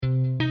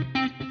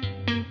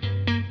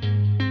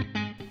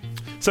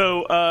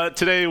So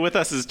today with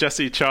us is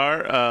Jesse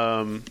Char,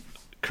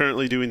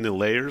 currently doing the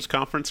Layers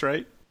conference,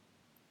 right?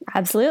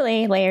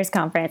 Absolutely. Layers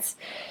conference.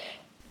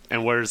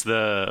 And where's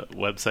the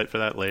website for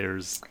that,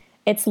 Layers?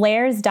 It's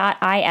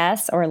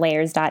layers.is or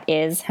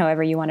layers.is,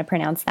 however you want to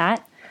pronounce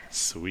that.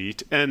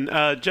 Sweet. And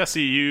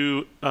Jesse,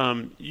 you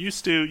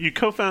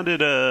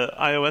co-founded a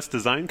iOS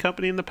design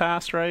company in the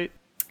past, right?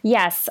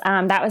 Yes,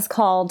 that was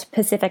called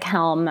Pacific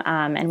Helm,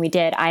 and we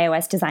did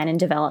iOS design and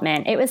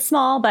development. It was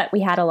small, but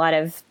we had a lot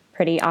of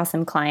pretty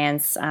awesome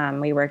clients.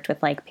 We worked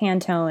with like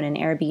Pantone and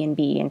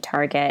Airbnb and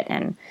Target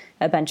and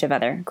a bunch of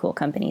other cool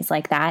companies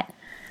like that.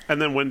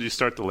 And then when did you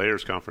start the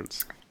Layers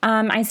conference?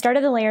 I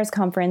started the Layers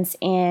conference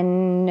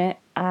in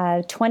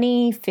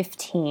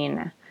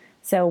 2015.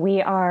 So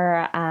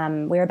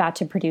we're about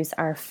to produce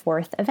our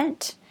fourth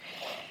event.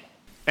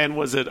 And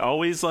was it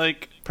always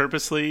like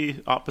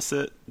purposely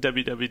opposite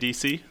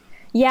WWDC?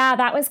 Yeah,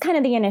 that was kind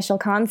of the initial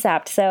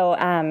concept. So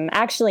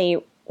actually,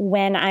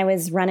 when I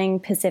was running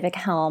Pacific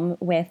Helm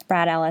with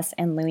Brad Ellis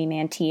and Louis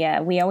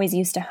Mantilla, we always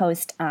used to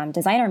host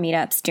designer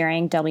meetups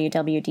during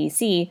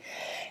WWDC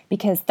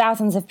because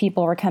thousands of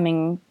people were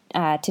coming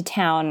to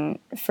town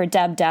for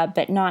Dub,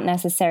 but not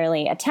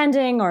necessarily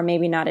attending or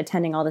maybe not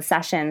attending all the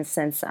sessions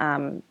since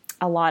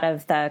a lot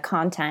of the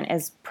content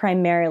is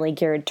primarily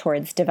geared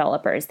towards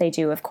developers. They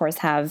do, of course,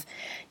 have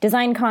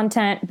design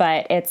content,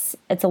 but it's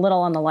a little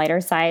on the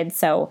lighter side.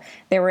 So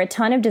there were a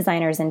ton of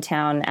designers in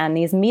town, and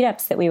these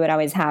meetups that we would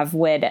always have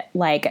would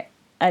like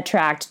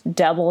attract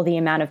double the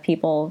amount of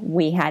people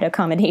we had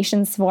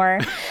accommodations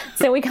for.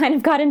 So we kind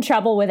of got in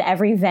trouble with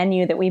every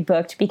venue that we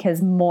booked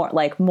because more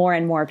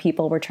and more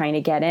people were trying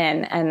to get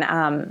in.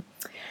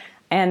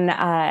 And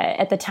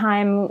at the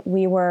time,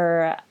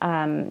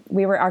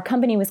 our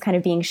company was kind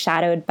of being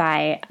shadowed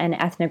by an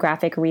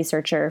ethnographic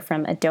researcher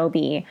from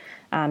Adobe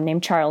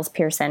named Charles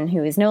Pearson,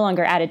 who is no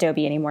longer at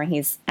Adobe anymore.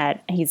 He's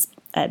at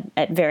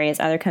various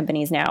other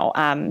companies now.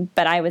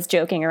 But I was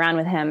joking around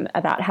with him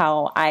about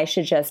how I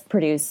should just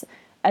produce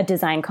a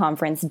design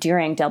conference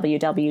during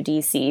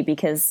WWDC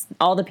because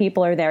all the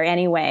people are there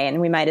anyway,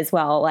 and we might as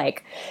well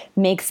like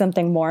make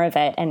something more of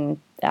it and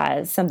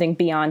something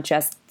beyond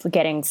just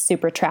getting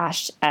super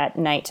trashed at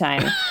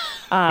nighttime.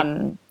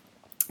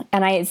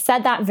 And I said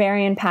that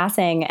very in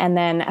passing. And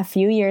then a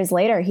few years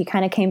later, he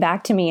kind of came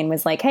back to me and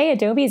was like, hey,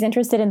 Adobe's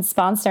interested in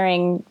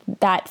sponsoring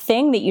that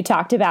thing that you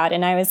talked about.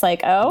 And I was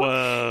like, oh,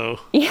 whoa.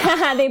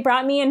 Yeah, they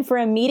brought me in for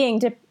a meeting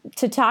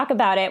to talk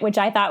about it, which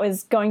I thought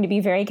was going to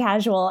be very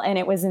casual. And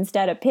it was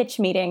instead a pitch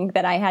meeting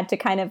that I had to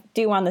kind of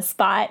do on the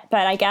spot.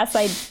 But I guess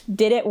I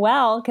did it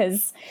well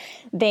because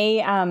they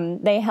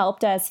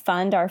helped us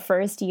fund our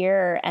first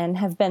year and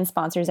have been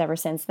sponsors ever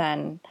since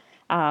then.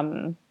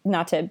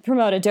 Not to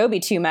promote Adobe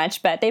too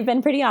much, but they've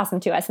been pretty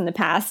awesome to us in the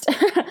past.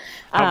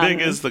 How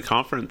big is the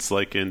conference,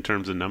 like in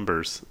terms of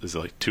numbers? Is it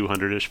like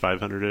 200-ish,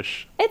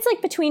 500-ish? It's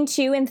like between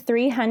 200 and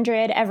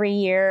 300 every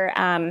year.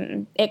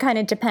 It kind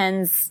of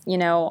depends,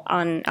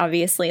 on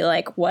obviously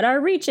like what our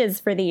reach is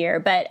for the year.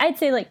 But I'd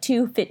say like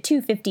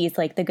 250 is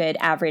like the good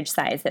average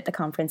size that the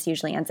conference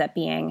usually ends up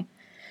being.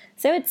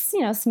 So it's,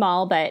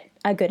 small, but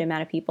a good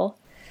amount of people.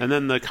 And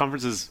then the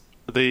conferences,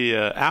 the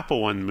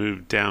Apple one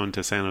moved down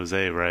to San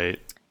Jose, right?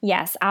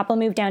 Yes, Apple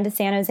moved down to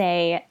San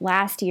Jose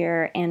last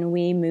year, and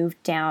we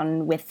moved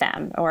down with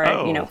them, or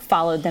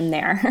followed them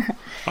there.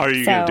 Are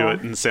you going to do it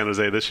in San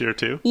Jose this year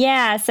too?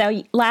 Yeah,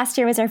 so last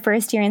year was our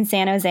first year in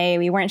San Jose.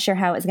 We weren't sure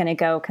how it was going to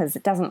go because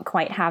it doesn't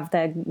quite have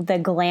the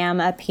glam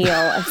appeal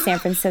of San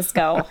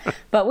Francisco,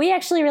 but we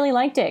actually really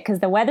liked it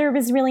because the weather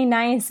was really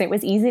nice. It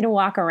was easy to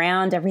walk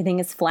around. Everything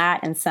is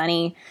flat and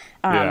sunny.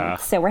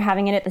 So we're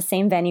having it at the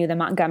same venue, the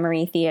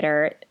Montgomery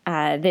Theater,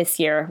 this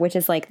year, which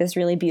is like this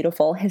really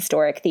beautiful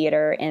historic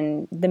theater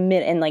in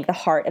the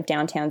heart of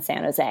downtown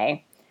San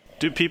Jose.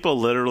 Do people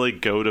literally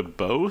go to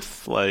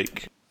both?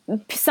 Like,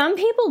 some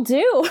people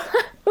do,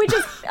 which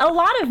is a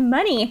lot of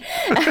money.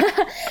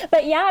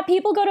 But yeah,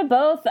 people go to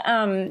both.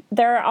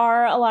 There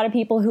are a lot of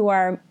people who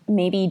are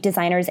maybe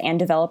designers and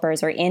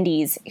developers or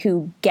indies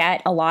who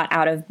get a lot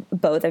out of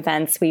both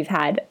events. We've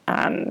had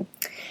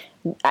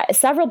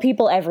several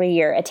people every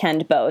year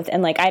attend both,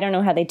 and like I don't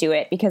know how they do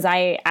it because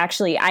I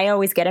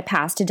always get a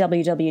pass to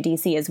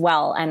WWDC as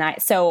well, and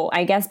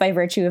I guess by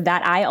virtue of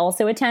that I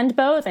also attend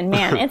both, and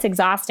man, it's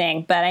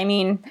exhausting, but I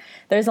mean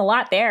there's a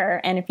lot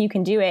there, and if you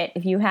can do it,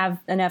 if you have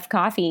enough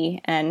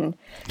coffee and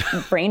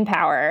brain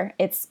power,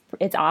 it's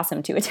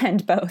awesome to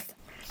attend both.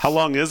 How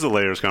long is the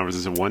Layers conference?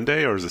 Is it one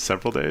day or is it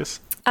several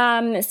days?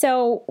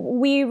 So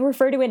we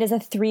refer to it as a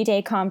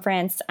 3-day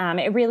conference.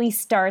 It really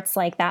starts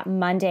like that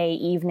Monday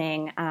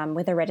evening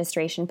with a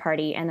registration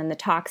party, and then the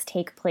talks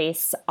take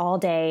place all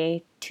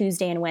day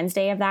Tuesday and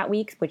Wednesday of that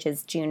week, which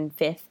is June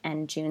 5th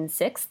and June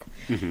 6th.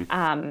 Mm-hmm.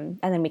 And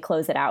then we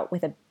close it out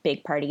with a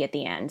big party at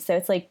the end. So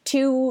it's like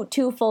two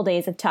full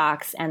days of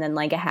talks and then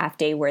like a half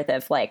day worth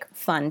of like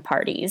fun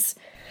parties.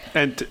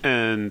 And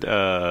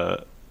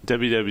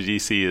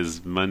WWDC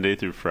is Monday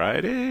through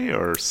Friday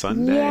or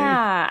Sunday?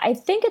 Yeah, I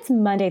think it's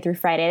Monday through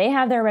Friday. They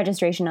have their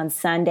registration on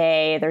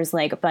Sunday. There's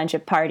like a bunch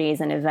of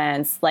parties and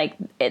events. Like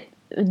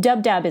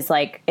Dub Dub is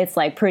like, it's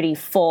like pretty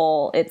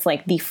full. It's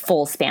like the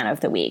full span of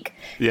the week.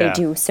 Yeah. They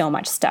do so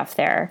much stuff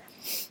there.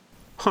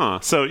 Huh.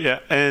 So, yeah.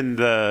 And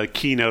the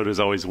keynote is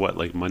always what,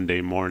 like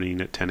Monday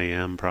morning at 10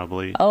 a.m.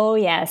 probably? Oh,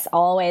 yes.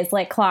 Always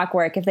like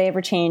clockwork. If they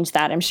ever changed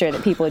that, I'm sure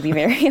that people would be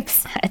very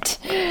upset.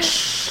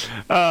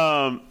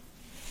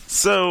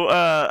 So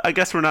I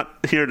guess we're not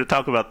here to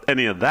talk about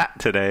any of that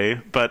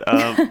today, but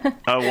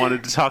I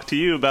wanted to talk to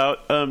you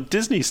about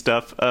Disney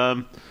stuff.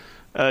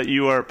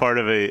 You are part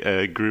of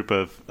a group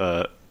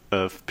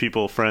of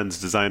people, friends,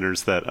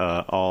 designers that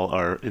all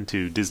are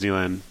into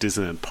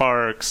Disneyland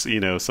parks. You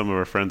know, some of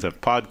our friends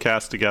have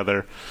podcasts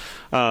together.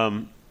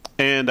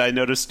 And I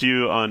noticed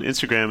you on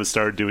Instagram and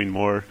started doing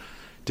more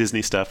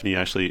Disney stuff, and you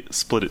actually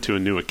split it to a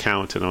new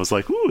account, and I was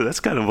like, ooh, that's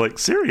kind of like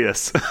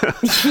serious.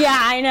 Yeah,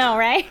 I know,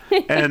 right?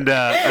 and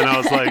I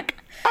was like,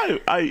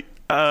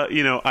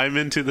 I'm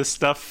into this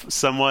stuff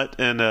somewhat,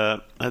 and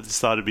I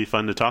just thought it'd be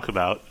fun to talk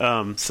about.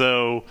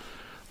 So,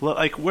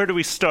 like, where do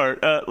we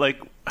start?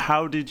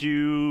 How did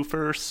you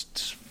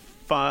first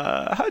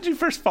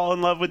fall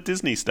in love with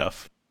Disney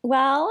stuff?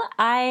 Well,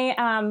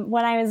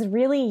 when I was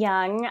really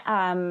young,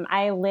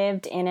 I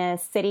lived in a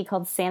city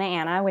called Santa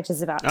Ana, which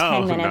is about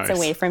 10 minutes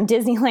away from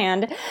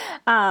Disneyland.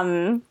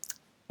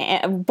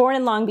 Born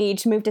in Long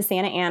Beach, moved to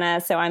Santa Ana,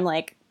 so I'm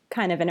like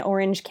kind of an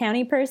Orange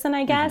County person,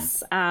 I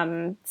guess.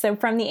 Mm-hmm. So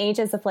from the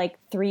ages of like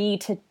 3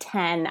 to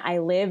 10, I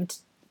lived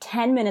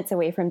 10 minutes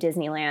away from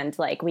Disneyland.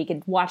 Like, we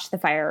could watch the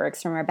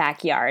fireworks from our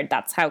backyard.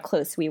 That's how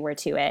close we were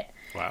to it.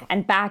 Wow.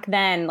 And back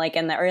then, like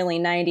in the early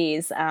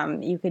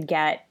 90s, you could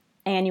get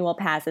annual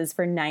passes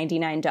for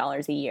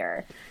 $99 a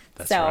year.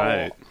 That's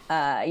right.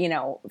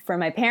 For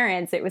my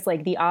parents, it was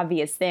like the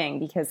obvious thing,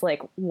 because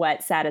like,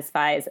 what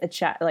satisfies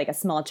a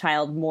small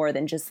child more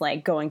than just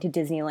like going to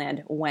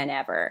Disneyland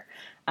whenever?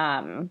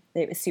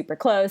 It was super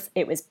close.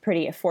 It was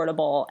pretty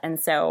affordable. And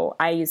so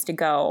I used to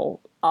go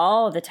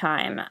all the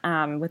time,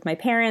 with my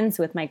parents,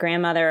 with my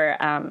grandmother.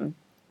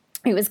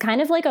 It was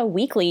kind of like a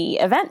weekly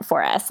event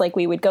for us. Like,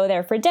 we would go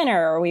there for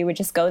dinner, or we would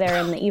just go there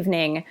in the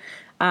evening.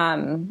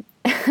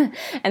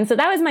 And so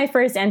that was my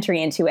first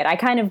entry into it. I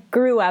kind of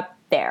grew up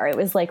there. It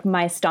was like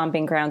my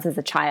stomping grounds as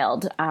a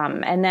child.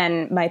 And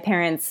then my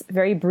parents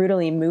very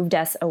brutally moved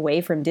us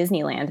away from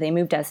Disneyland. They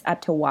moved us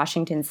up to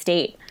Washington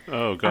State.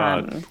 Oh,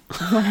 God.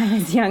 When I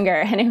was younger.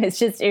 And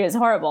it was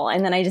horrible.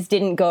 And then I just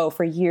didn't go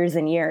for years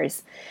and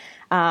years.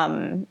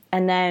 And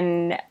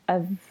then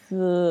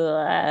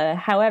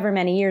however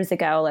many years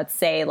ago, let's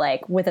say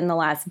like within the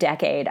last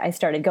decade, I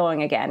started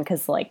going again.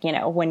 Because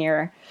when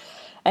you're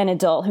an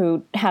adult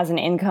who has an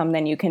income,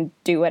 then you can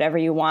do whatever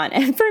you want.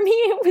 And for me,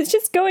 it was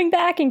just going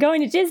back and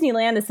going to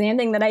Disneyland, the same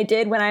thing that I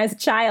did when I was a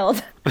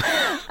child.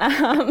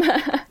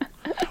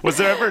 Was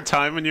there ever a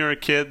time when you were a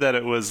kid that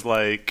it was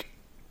like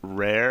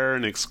rare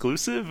and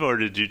exclusive, or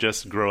did you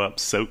just grow up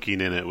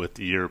soaking in it with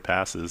year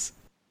passes?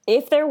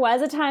 If there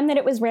was a time that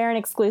it was rare and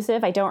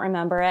exclusive, I don't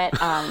remember it,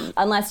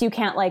 unless you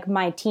count like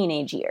my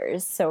teenage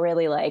years. So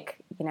really like,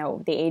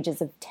 the ages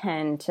of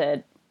 10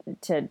 to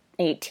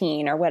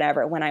 18 or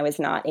whatever, when I was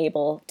not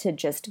able to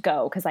just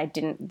go because I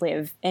didn't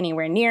live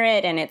anywhere near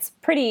it. And it's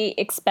pretty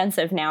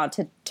expensive now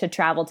to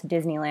travel to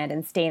Disneyland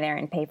and stay there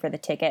and pay for the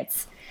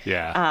tickets.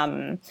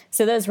 Yeah.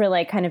 So those were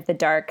like kind of the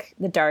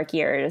dark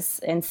years.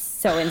 And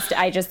so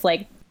I just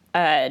like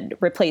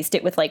replaced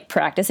it with like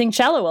practicing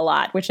cello a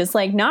lot, which is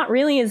like not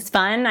really as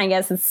fun. I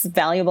guess it's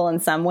valuable in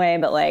some way,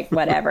 but like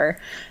whatever.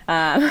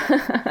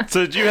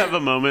 So did you have a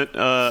moment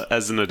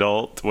as an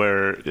adult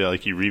where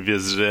like you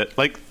revisited it?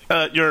 Like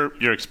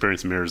your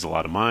experience mirrors a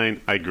lot of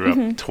mine. I grew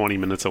up 20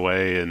 minutes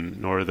away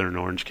in northern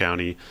Orange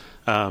County,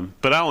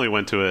 but I only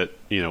went to it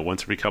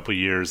once every couple of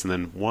years, and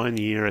then one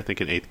year, I think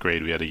in 8th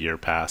grade, we had a year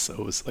pass. So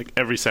it was like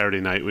every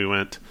Saturday night we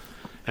went.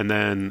 And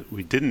then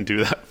we didn't do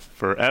that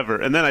forever.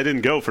 And then I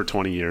didn't go for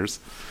 20 years.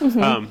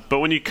 But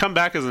when you come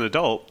back as an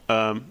adult,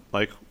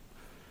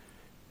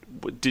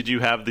 did you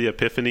have the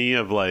epiphany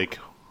of like,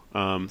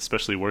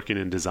 especially working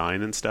in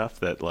design and stuff,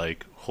 that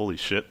like, holy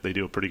shit, they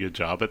do a pretty good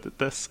job at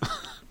this?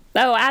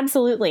 Oh,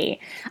 absolutely.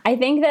 I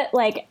think that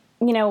like,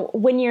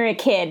 when you're a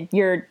kid,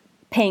 you're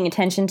paying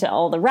attention to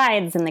all the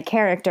rides and the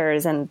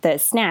characters and the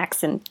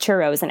snacks and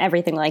churros and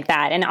everything like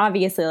that. And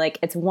obviously like,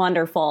 it's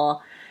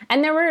wonderful.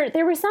 And there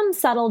were some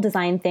subtle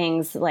design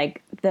things,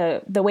 like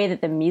the way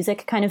that the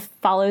music kind of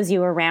follows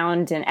you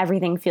around and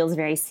everything feels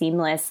very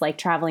seamless, like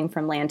traveling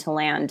from land to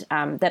land,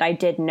 that I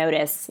did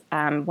notice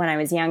when I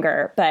was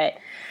younger. But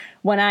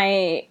when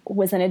I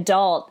was an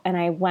adult and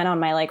I went on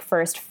my like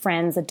first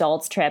friends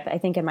adults trip, I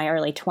think in my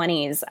early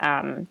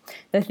 20s,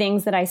 the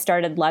things that I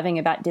started loving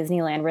about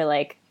Disneyland were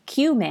like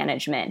queue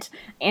management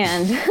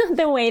and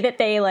the way that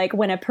they like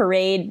when a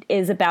parade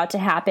is about to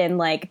happen,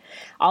 like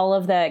all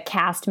of the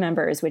cast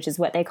members, which is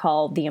what they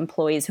call the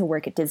employees who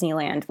work at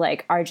Disneyland,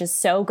 like are just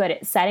so good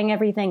at setting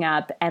everything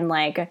up and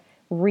like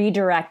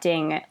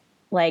redirecting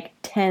like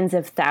tens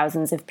of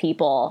thousands of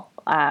people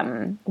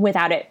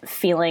without it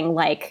feeling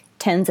like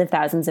tens of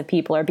thousands of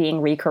people are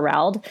being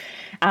recorralled.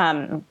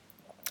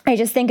 I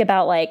just think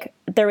about like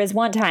there was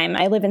one time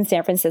I live in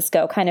San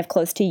Francisco, kind of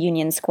close to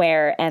Union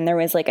Square, and there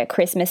was like a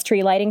Christmas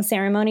tree lighting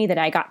ceremony that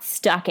I got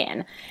stuck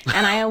in.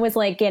 And I was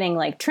like getting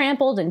like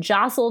trampled and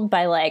jostled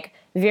by like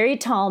very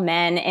tall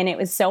men, and it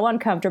was so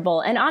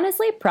uncomfortable and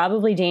honestly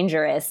probably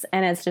dangerous.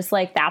 And it's just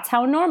like, that's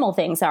how normal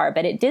things are.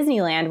 But at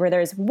Disneyland, where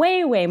there's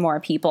way, way more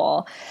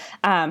people,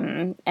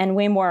 and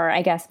way more,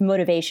 I guess,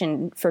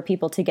 motivation for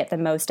people to get the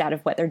most out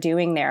of what they're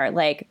doing there,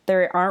 like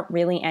there aren't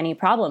really any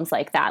problems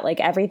like that. Like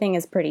everything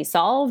is pretty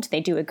solved. They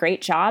do a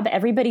great job.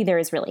 Everybody there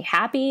is really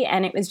happy.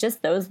 And it was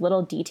just those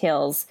little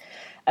details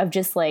of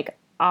just like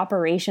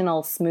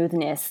operational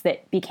smoothness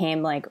that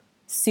became like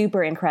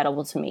super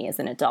incredible to me as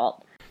an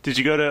adult. Did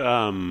you go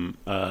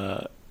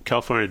to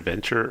California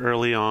Adventure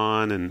early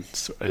on?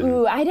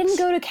 Ooh, I didn't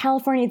go to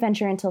California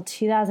Adventure until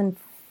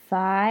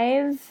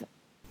 2005.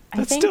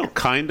 That's still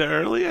kind of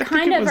early.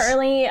 Kind of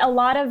early. A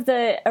lot of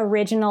the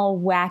original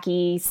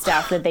wacky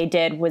stuff that they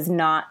did was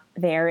not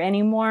there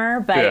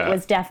anymore, but it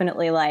was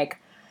definitely like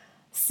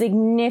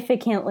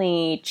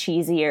significantly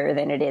cheesier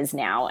than it is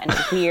now, and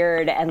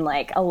weird, and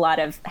like a lot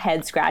of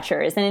head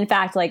scratchers. And in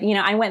fact, like, you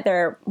know, I went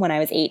there when I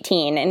was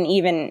 18, and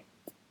even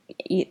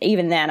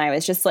then I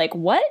was just like,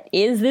 what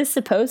is this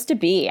supposed to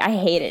be? I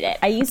hated it.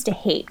 I used to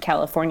hate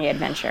California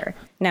Adventure.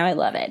 Now I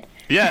love it.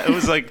 Yeah, it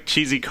was like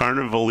cheesy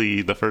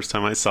carnival-y the first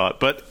time I saw it.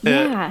 But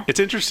it's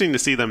interesting to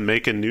see them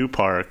make a new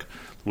park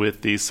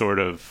with these sort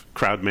of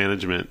crowd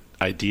management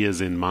ideas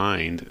in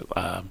mind.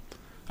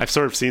 I've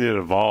sort of seen it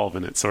evolve,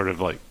 and it's sort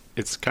of like,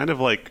 it's kind of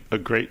like a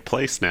great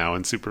place now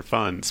and super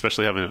fun,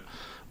 especially having an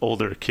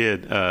older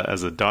kid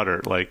as a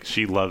daughter. Like,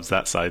 she loves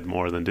that side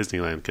more than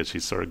Disneyland because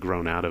she's sort of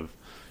grown out of,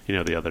 you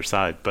know, the other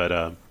side.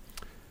 But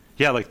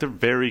yeah, like they're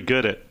very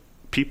good at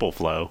people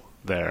flow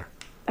there.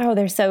 Oh,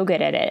 they're so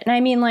good at it. And I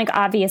mean, like,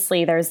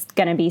 obviously there's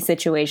going to be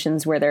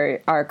situations where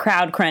there are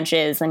crowd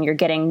crunches and you're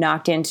getting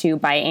knocked into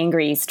by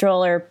angry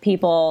stroller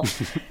people.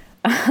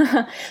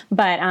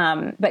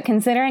 But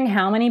considering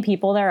how many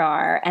people there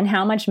are and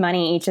how much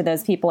money each of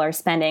those people are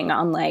spending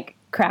on like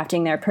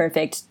crafting their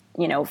perfect,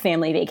 you know,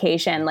 family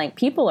vacation, like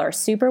people are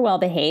super well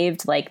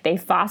behaved. Like they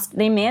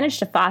managed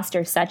to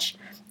foster such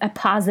a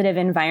positive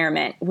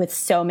environment with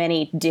so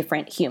many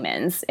different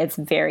humans. It's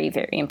very,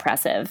 very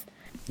impressive.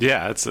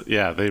 Yeah,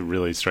 they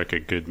really strike a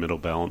good middle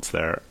balance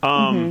there.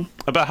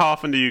 About how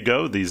often do you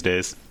go these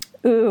days?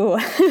 Ooh,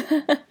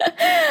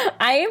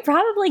 I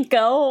probably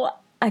go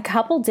a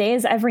couple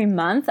days every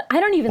month. I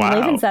don't even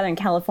live in Southern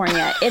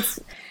California.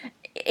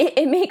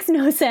 It makes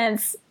no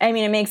sense. I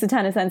mean, it makes a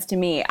ton of sense to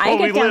me. Well,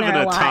 we live in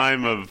a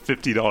time of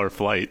 $50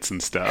 flights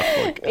and stuff.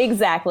 Like.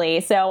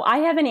 Exactly. So I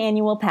have an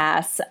annual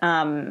pass,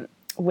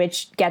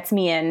 which gets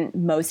me in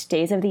most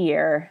days of the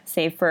year,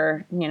 save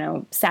for, you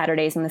know,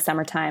 Saturdays in the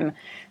summertime.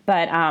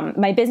 But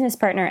my business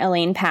partner,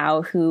 Elaine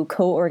Powell, who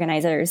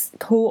co-organizes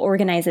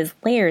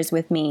Layers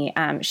with me,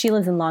 she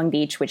lives in Long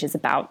Beach, which is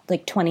about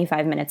like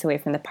 25 minutes away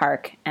from the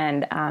park.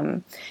 And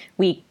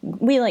we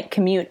like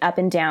commute up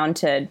and down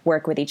to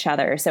work with each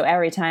other. So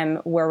every time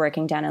we're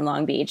working down in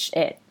Long Beach,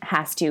 it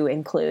has to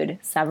include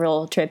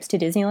several trips to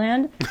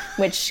Disneyland,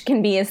 which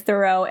can be as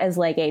thorough as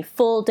like a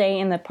full day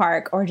in the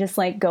park, or just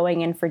like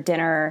going in for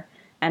dinner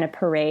and a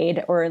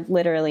parade, or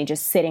literally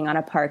just sitting on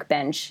a park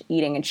bench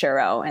eating a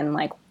churro and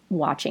like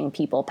watching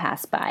people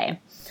pass by.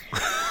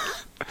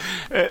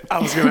 I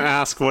was going to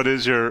ask, what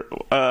is your,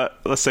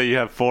 let's say you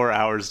have 4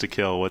 hours to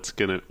kill. What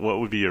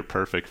would be your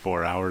perfect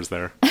 4 hours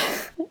there?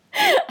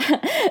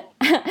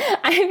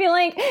 I feel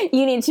like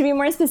you need to be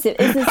more specific.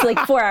 Is this like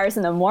 4 hours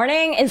in the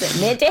morning? Is it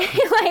midday?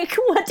 Like,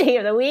 what day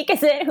of the week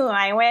is it? Who am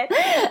I with?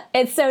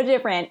 It's so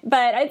different.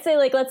 But I'd say,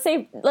 like, let's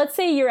say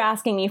you're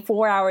asking me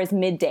 4 hours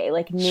midday,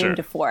 like noon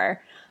to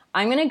 4.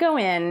 I'm going to go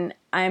in.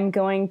 I'm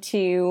going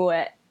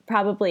to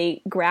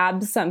probably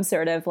grab some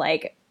sort of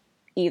like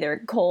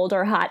either cold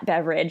or hot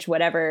beverage,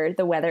 whatever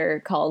the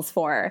weather calls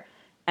for.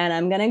 And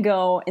I'm going to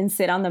go and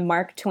sit on the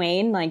Mark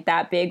Twain, like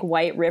that big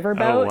white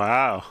riverboat. Oh,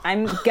 wow.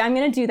 I'm going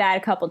to do that a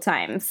couple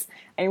times.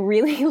 I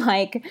really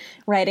like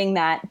riding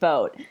that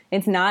boat.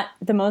 It's not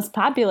the most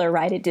popular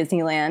ride at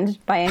Disneyland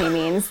by any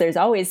means. There's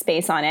always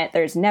space on it.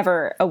 There's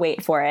never a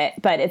wait for it.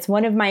 But it's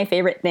one of my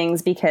favorite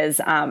things because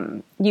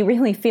you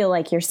really feel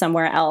like you're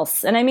somewhere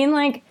else. And I mean,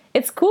 like,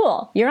 it's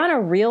cool. You're on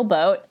a real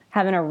boat,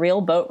 having a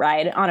real boat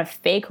ride on a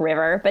fake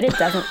river, but it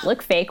doesn't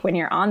look fake when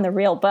you're on the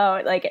real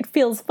boat. Like, it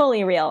feels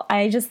fully real.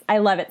 I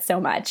love it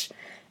so much.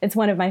 It's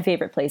one of my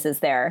favorite places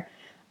there.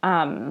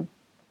 I'm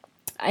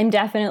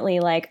definitely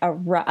like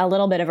a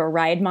little bit of a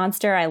ride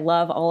monster. I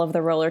love all of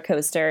the roller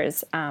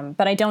coasters,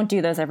 but I don't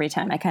do those every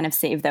time. I kind of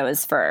save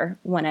those for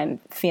when I'm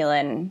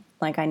feeling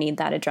like I need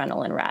that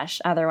adrenaline rush.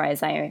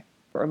 Otherwise, I'm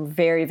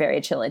very, very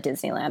chill at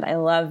Disneyland. I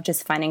love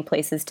just finding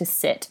places to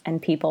sit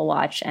and people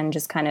watch and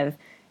just kind of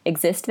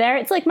exist there.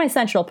 It's like my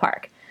Central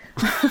Park.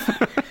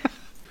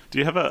 Do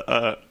you have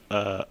a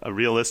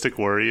realistic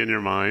worry in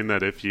your mind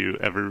that if you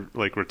ever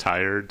like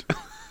retired,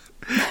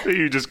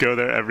 you just go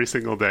there every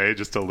single day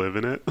just to live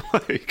in it?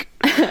 Like,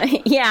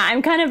 yeah,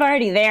 I'm kind of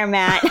already there,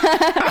 Matt.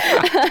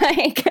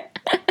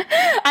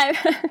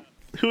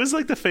 who is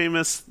like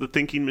the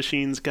Thinking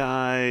Machines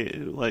guy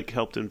who like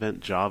helped invent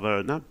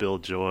Java? Not Bill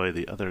Joy,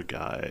 the other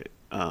guy.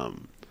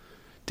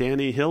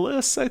 Danny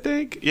Hillis, I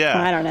think.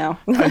 Yeah, I don't know.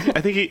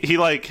 I think he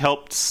like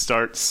helped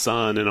start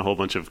Sun and a whole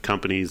bunch of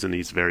companies, and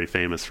he's very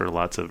famous for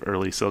lots of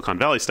early Silicon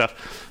Valley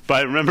stuff. But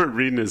I remember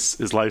reading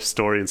his life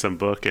story in some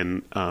book,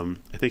 and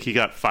I think he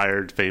got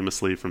fired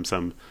famously from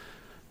some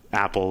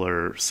Apple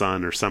or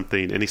Sun or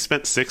something, and he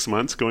spent 6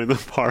 months going to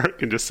the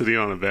park and just sitting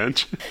on a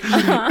bench.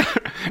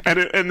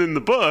 And in the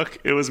book,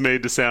 it was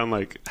made to sound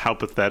like how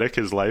pathetic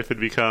his life had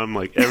become.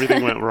 Like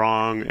everything went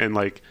wrong, and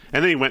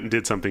then he went and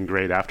did something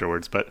great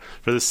afterwards. But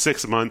for the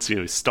 6 months,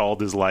 he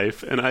stalled his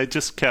life, and I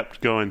just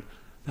kept going,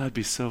 that'd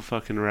be so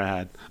fucking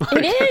rad.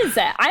 It is.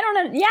 I don't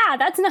know. Yeah,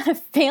 that's not a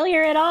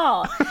failure at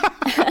all.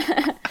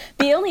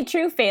 The only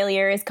true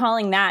failure is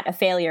calling that a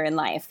failure in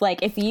life.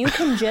 Like if you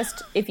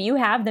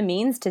have the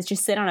means to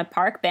just sit on a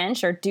park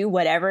bench or do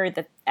whatever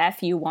the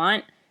F you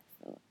want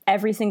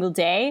every single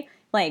day,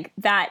 like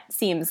that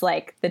seems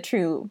like the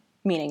true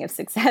meaning of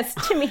success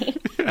to me.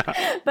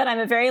 Yeah. But I'm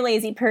a very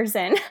lazy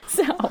person,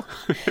 so.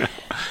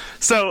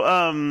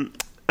 So,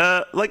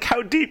 like,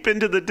 how deep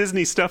into the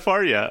Disney stuff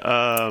are you?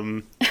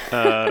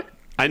 I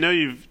know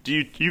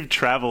you've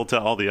traveled to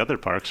all the other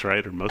parks,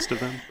 right, or most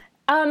of them?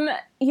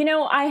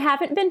 I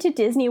haven't been to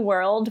Disney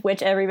World,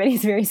 which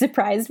everybody's very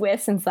surprised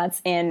with since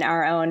that's in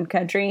our own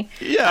country.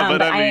 Yeah,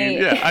 but I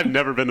mean, I've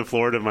never been to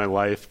Florida in my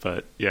life,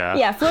 but yeah.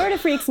 Yeah, Florida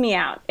freaks me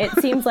out. It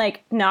seems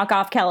like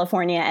knockoff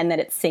California and that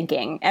it's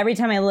sinking. Every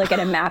time I look at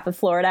a map of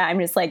Florida, I'm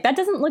just like, that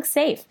doesn't look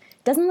safe.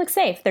 Doesn't look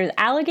safe. There's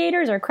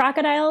alligators or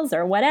crocodiles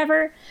or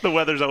whatever. The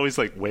weather's always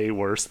like way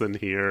worse than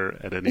here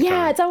at any time.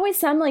 Yeah, it's always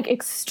some like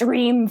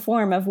extreme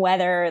form of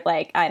weather.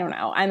 Like, I don't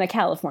know. I'm a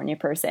California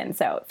person,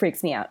 so it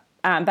freaks me out.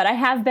 But I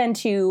have been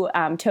to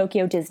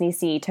Tokyo Disney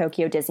Sea,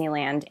 Tokyo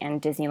Disneyland,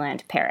 and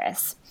Disneyland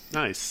Paris.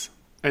 Nice.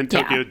 And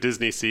Tokyo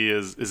Disney Sea,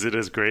 is it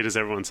as great as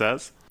everyone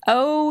says?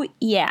 Oh,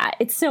 yeah.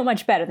 It's so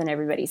much better than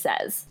everybody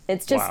says.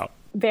 It's just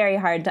very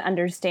hard to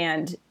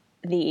understand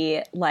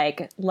the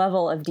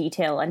level of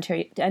detail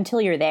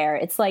until you're there.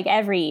 It's like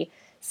every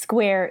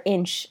square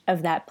inch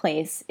of that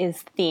place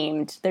is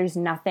themed. There's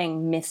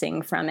nothing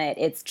missing from it.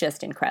 It's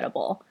just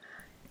incredible.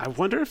 I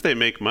wonder if they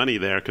make money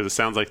there, because it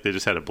sounds like they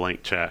just had a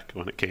blank check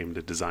when it came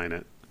to design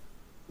it.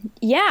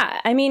 Yeah,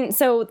 I mean,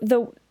 so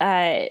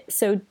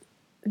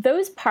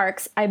those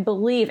parks, I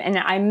believe, and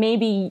I may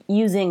be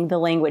using the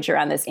language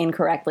around this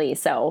incorrectly,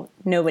 so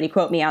nobody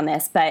quote me on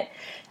this, but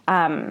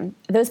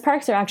those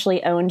parks are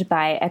actually owned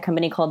by a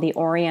company called the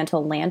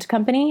Oriental Land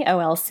Company,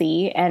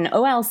 OLC, and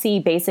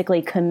OLC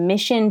basically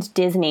commissioned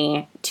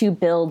Disney to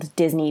build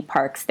Disney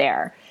parks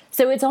there.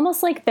 So it's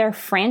almost like they're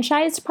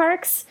franchised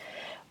parks,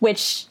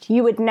 which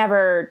you would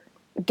never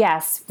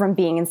guess from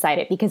being inside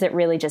it, because it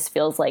really just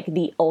feels like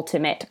the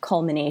ultimate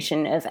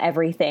culmination of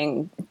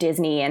everything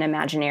Disney and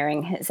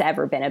Imagineering has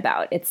ever been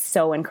about. It's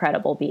so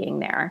incredible being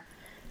there.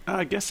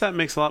 I guess that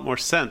makes a lot more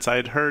sense. I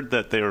had heard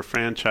that they were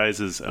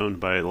franchises owned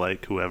by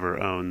like whoever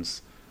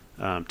owns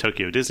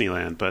Tokyo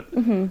Disneyland, but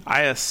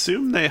I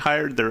assume they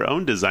hired their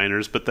own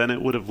designers, but then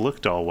it would have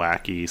looked all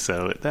wacky.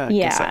 So I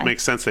guess that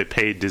makes sense. They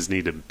paid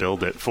Disney to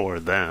build it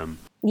for them.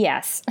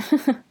 Yes.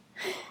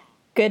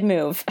 Good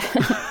move.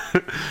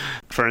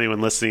 For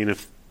anyone listening,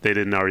 if they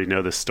didn't already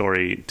know this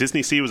story,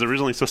 Disney Sea was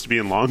originally supposed to be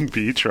in Long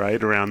Beach,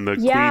 right? Around the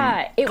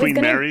Queen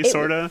Mary,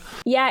 sort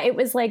of? Yeah, it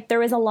was like, there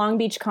was a Long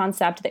Beach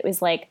concept that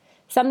was like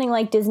something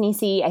like Disney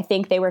Sea. I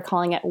think they were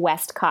calling it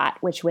Westcott,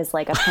 which was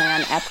like a play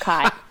on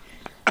Epcot.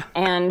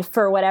 And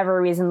for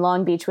whatever reason,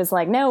 Long Beach was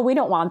like, no, we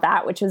don't want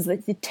that, which was a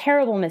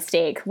terrible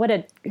mistake. What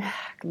a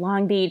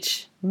Long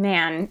Beach,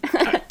 man.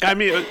 I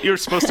mean, you're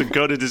supposed to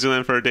go to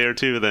Disneyland for a day or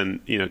two,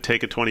 then,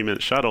 take a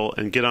 20-minute shuttle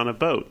and get on a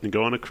boat and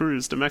go on a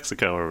cruise to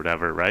Mexico or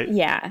whatever, right?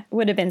 Yeah,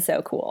 would have been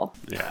so cool.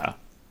 Yeah.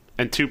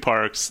 And 2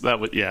 parks,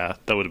 that would have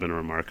been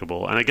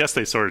remarkable. And I guess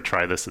they sort of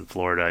try this in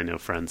Florida. I know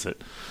friends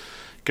that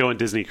go on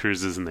Disney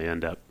cruises and they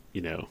end up,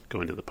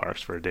 going to the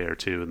parks for a day or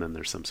two, and then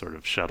there's some sort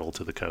of shuttle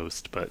to the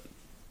coast, but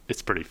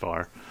it's pretty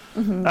far.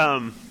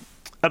 Mm-hmm.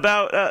 I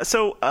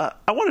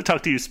want to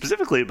talk to you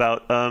specifically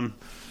about, I'm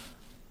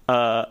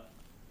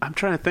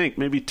trying to think,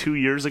 maybe 2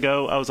 years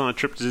ago, I was on a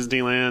trip to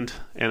Disneyland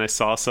and I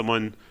saw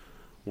someone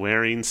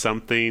wearing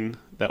something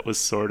that was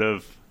sort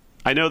of,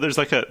 I know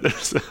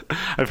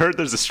I've heard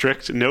there's a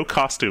strict no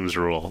costumes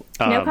rule.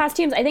 No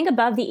costumes, I think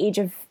above the age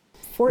of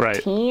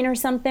 14 or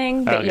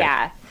something, but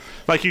yeah.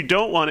 Like, you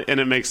don't want it, and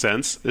it makes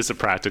sense. It's a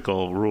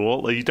practical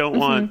rule. Like, you don't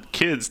want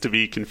kids to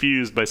be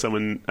confused by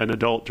an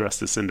adult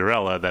dressed as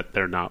Cinderella, that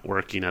they're not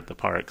working at the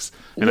parks.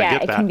 And I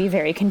get that. It can be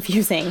very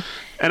confusing.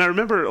 And I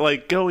remember,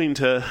 going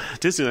to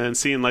Disneyland and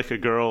seeing, a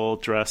girl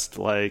dressed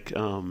like,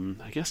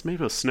 I guess maybe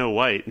it was Snow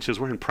White, and she was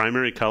wearing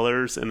primary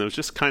colors, and it was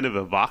just kind of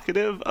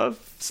evocative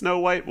of Snow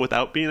White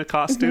without being a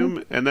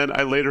costume. And then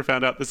I later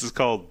found out this is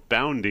called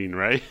bounding,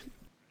 right?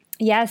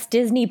 Yes,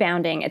 Disney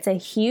bounding. It's a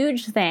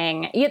huge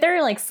thing. Yeah, there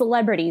are like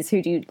celebrities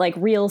who do, like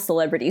real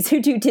celebrities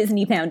who do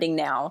Disney bounding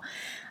now.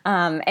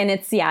 And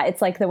it's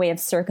like the way of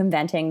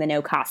circumventing the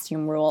no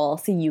costume rule.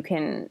 So you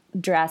can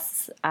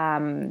dress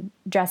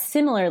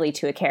similarly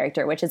to a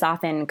character, which is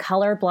often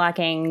color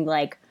blocking,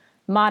 like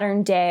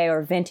modern day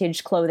or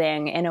vintage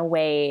clothing in a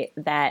way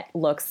that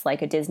looks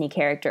like a Disney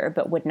character,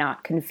 but would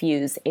not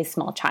confuse a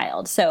small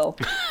child. So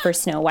for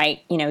Snow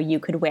White, you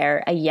could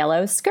wear a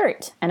yellow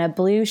skirt and a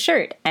blue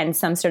shirt and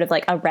some sort of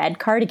like a red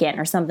cardigan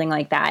or something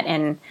like that.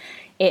 And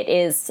it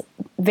is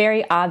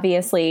very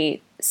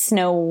obviously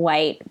Snow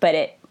White, but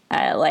it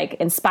like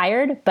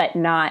inspired, but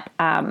not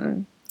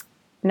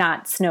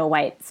Snow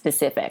White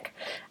specific.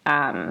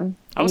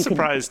 I was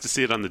surprised to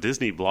see it on the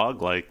Disney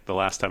blog. Like the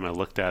last time I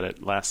looked at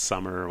it last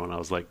summer when I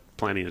was like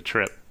planning a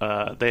trip,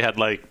 they had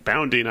like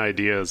bounding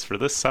ideas for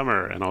this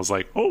summer, and I was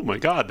like, oh my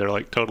god, they're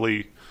like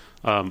totally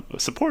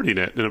supporting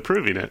it and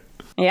approving it.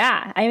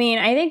 Yeah, I mean,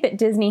 I think that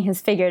Disney has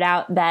figured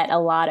out that a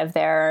lot of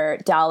their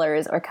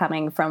dollars are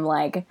coming from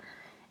like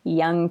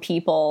young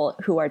people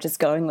who are just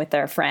going with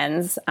their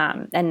friends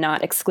and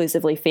not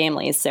exclusively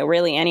families. So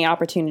really any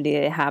opportunity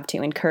they have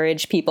to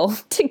encourage people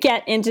to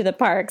get into the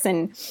parks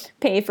and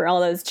pay for all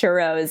those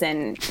churros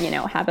and,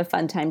 have a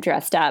fun time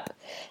dressed up,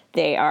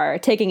 they are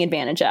taking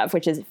advantage of,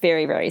 which is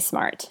very, very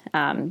smart.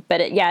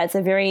 But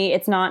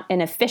it's not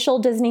an official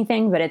Disney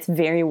thing, but it's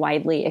very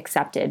widely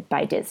accepted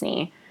by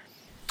Disney.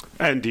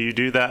 And do you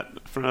do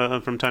that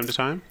from time to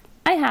time?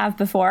 I have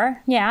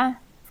before. Yeah,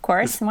 of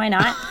course. Why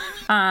not?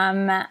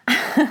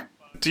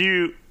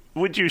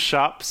 Would you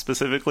shop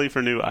specifically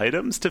for new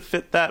items to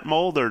fit that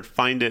mold, or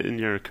find it in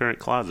your current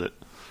closet?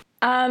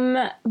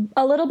 A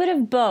little bit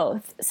of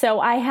both. So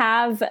I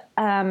have,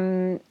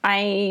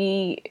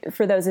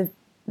 for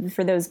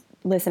those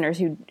listeners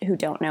who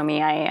don't know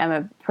me, I am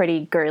a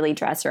pretty girly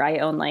dresser. I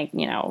own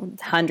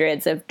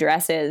hundreds of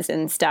dresses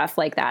and stuff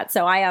like that.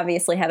 So I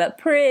obviously have a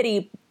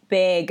pretty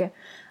big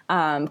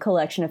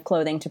collection of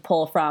clothing to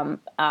pull from,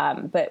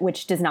 but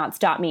which does not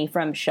stop me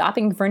from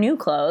shopping for new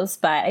clothes.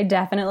 But I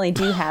definitely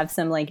do have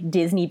some like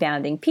Disney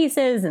bounding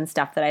pieces and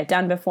stuff that I've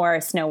done before.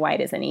 Snow White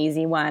is an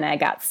easy one. I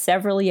got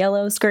several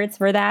yellow skirts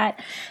for that.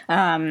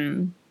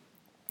 And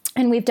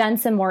we've done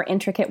some more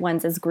intricate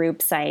ones as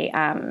groups.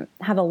 I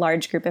have a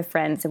large group of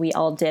friends. We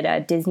all did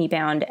a Disney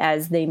bound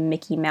as the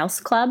Mickey Mouse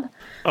Club.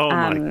 Oh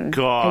my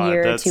God. A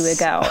year or two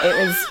ago.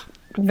 It was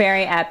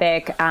very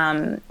epic.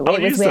 I'll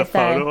use the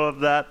photo of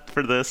that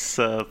for this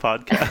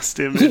podcast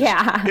image.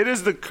 Yeah. It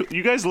is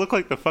you guys look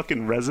like the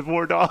fucking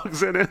Reservoir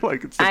Dogs in it.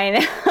 Like I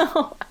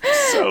know.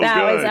 So that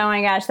good. was, oh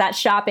my gosh, that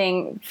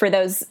shopping for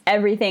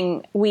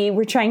everything. We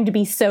were trying to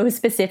be so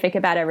specific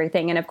about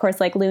everything. And of course,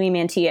 like Louis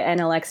Mantilla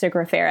and Alexa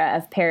Grafera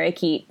of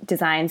Parakeet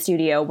Design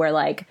Studio were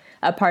like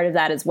a part of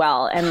that as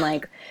well. And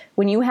like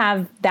when you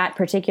have that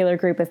particular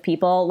group of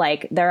people,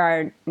 like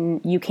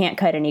you can't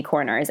cut any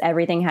corners.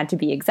 Everything had to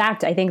be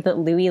exact. I think that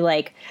Louis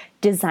like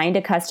designed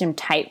a custom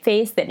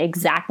typeface that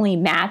exactly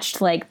matched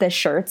like the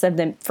shirts of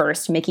the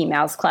first Mickey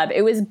Mouse Club.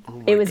 It was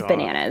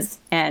bananas,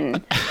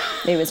 and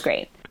it was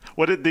great.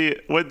 What did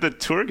the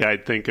tour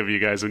guide think of you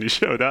guys when you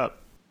showed up?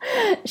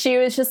 She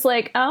was just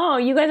like, "Oh,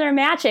 you guys are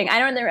matching." I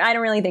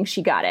don't really think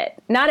she got it.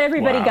 Not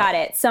everybody got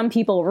it. Some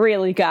people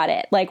really got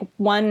it. Like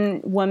one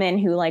woman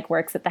who like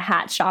works at the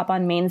hat shop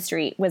on Main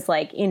Street was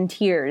like in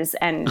tears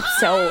and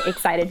so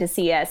excited to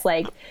see us.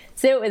 Like,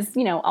 so it was,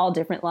 all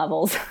different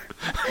levels,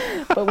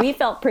 but we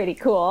felt pretty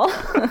cool.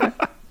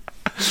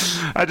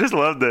 I just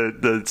love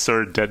the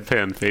sort of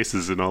deadpan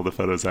faces in all the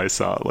photos I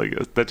saw.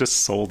 Like that just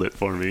sold it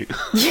for me.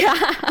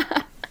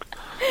 Yeah.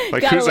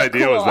 Like whose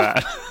idea was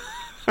that?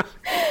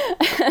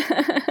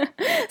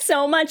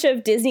 So much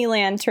of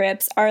Disneyland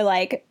trips are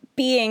like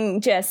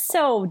being just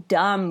so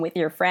dumb with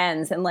your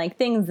friends, and like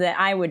things that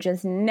I would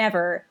just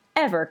never,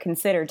 ever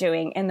consider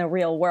doing in the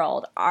real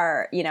world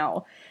are,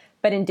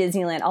 but in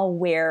Disneyland, I'll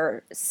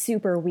wear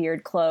super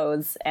weird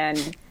clothes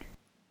and,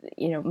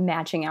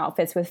 matching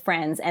outfits with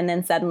friends. And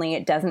then suddenly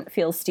it doesn't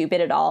feel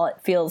stupid at all. It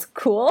feels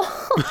cool.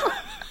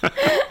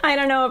 I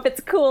don't know if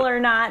it's cool or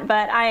not,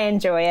 but I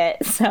enjoy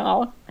it.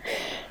 So.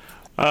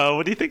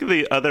 What do you think of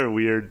the other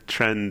weird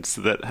trends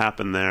that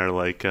happen there?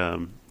 Like, I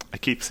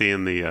keep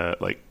seeing the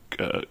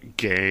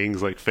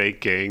gangs, like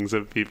fake gangs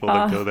of people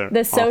that go there.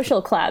 The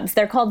social clubs.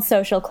 They're called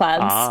social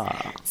clubs.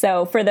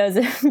 So for those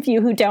of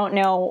you who don't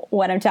know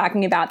what I'm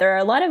talking about, there are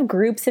a lot of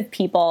groups of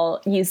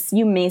people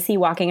you may see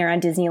walking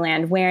around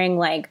Disneyland wearing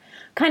like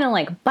kind of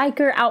like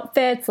biker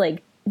outfits,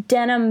 like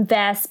denim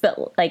vests,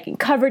 but like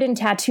covered in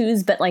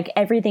tattoos, but like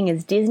everything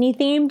is Disney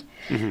themed.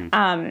 Mm-hmm.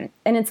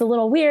 And it's a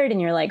little weird.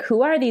 And you're like,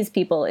 who are these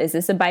people? Is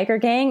this a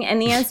biker gang?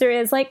 And the answer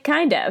is like,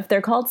 kind of.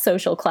 They're called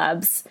social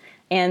clubs.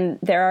 And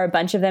there are a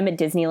bunch of them at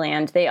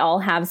Disneyland. They all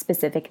have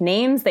specific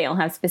names. They all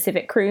have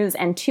specific crews.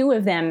 And two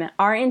of them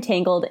are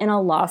entangled in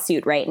a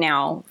lawsuit right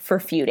now for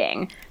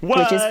feuding,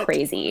 which is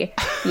crazy.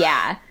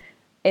 Yeah.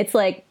 It's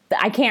like,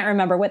 I can't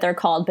remember what they're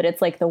called, but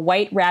it's like the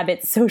White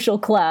Rabbit Social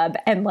Club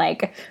and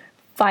like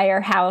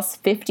Firehouse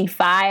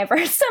 55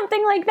 or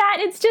something like that.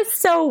 It's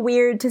just so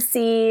weird to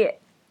see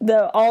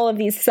all of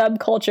these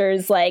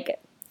subcultures like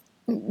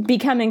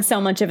becoming so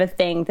much of a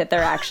thing that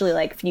they're actually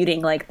like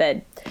feuding like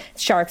the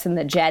Sharks and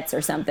the Jets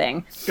or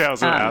something. Yeah, I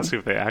was going to ask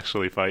if they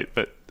actually fight,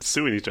 but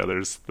suing each other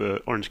is the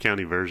Orange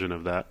County version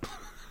of that.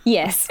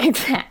 Yes,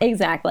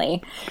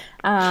 exactly.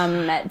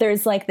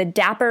 There's like the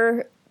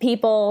dapper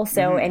people.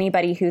 So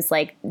anybody who's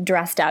like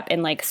dressed up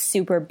in like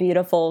super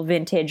beautiful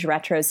vintage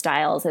retro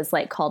styles is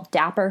like called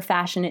dapper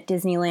fashion at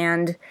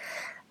Disneyland.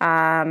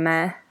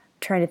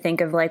 Trying to think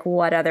of like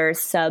what other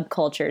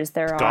subcultures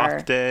there are.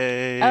 Goth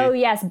Day. Oh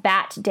yes,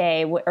 Bat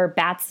Day or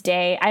Bats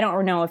Day. I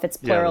don't know if it's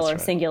plural or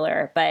right.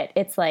 singular, but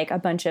it's like a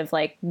bunch of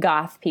like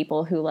goth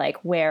people who like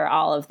wear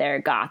all of their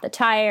goth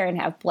attire and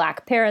have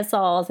black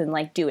parasols and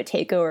like do a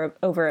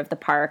takeover of the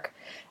park,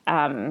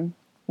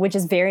 which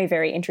is very,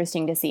 very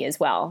interesting to see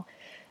as well.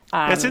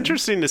 It's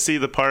interesting to see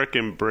the park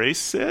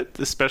embrace it,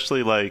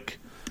 especially like,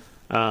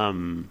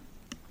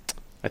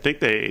 I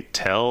think they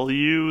tell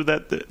you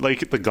that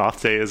the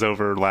Goth Day is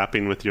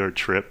overlapping with your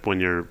trip when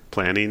you're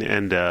planning,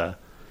 and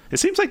it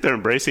seems like they're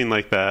embracing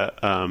like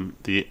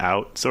the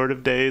out sort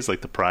of days,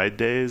 like the Pride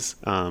days.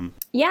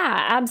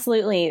 Yeah,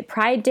 absolutely.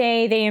 Pride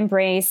Day they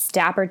embrace,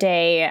 Dapper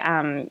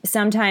Day.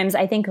 Sometimes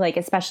I think like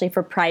especially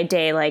for Pride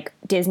Day, like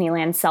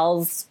Disneyland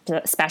sells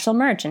special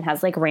merch and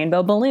has like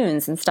rainbow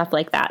balloons and stuff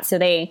like that. So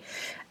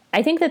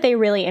I think that they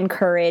really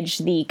encourage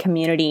the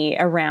community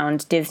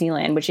around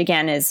Disneyland, which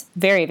again is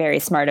very, very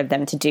smart of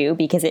them to do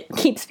because it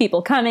keeps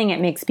people coming.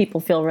 It makes people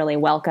feel really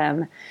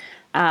welcome.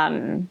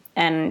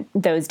 And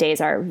those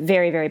days are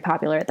very, very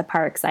popular at the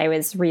parks. I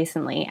was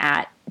recently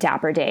at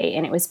Dapper Day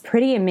and it was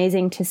pretty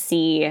amazing to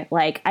see,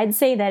 like, I'd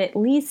say that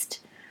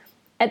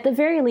at the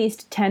very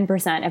least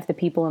 10% of the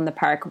people in the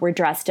park were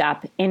dressed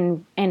up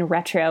in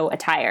retro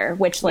attire,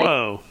 which like,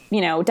 Whoa.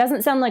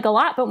 Doesn't sound like a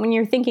lot, but when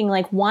you're thinking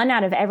like 1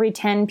 out of every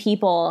 10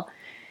 people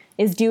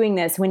is doing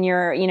this when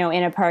you're,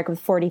 in a park with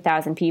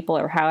 40,000 people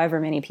or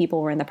however many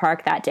people were in the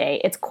park that day,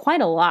 it's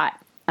quite a lot.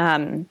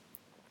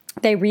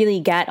 They really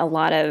get a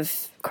lot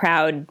of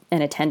crowd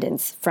and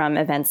attendance from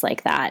events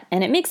like that.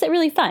 And it makes it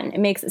really fun. It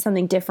makes it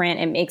something different.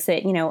 It makes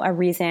it, a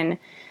reason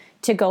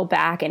to go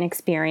back and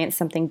experience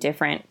something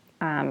different,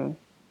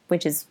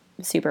 which is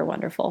super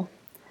wonderful.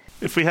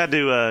 If we had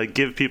to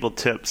give people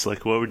tips,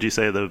 like what would you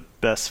say the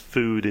best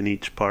food in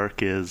each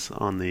park is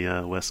on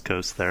the West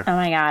Coast there? Oh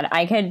my God,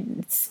 I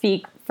could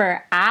speak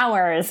for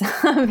hours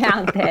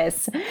about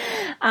this.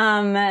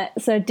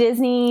 So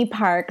Disney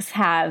parks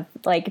have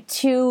like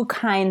 2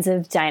 kinds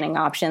of dining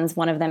options.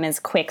 One of them is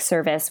quick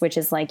service, which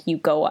is like you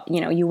go,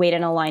 you wait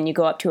in a line, you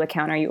go up to a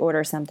counter, you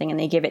order something and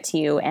they give it to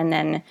you. And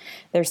then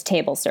there's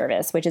table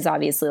service, which is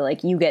obviously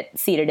like you get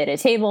seated at a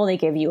table, they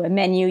give you a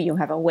menu, you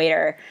have a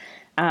waiter.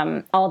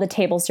 All the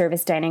table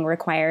service dining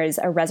requires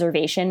a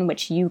reservation,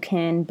 which you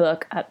can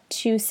book up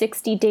to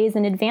 60 days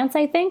in advance,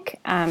 I think.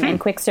 And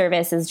quick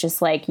service is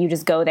just like you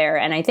just go there.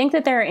 And I think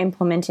that they're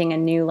implementing a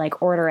new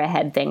like order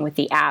ahead thing with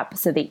the app.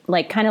 So they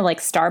like kind of like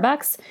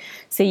Starbucks.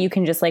 So you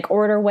can just like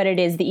order what it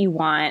is that you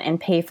want and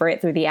pay for it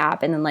through the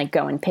app and then like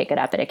go and pick it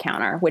up at a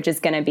counter, which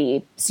is going to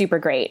be super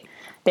great.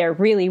 They're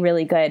really,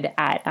 really good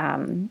at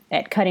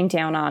cutting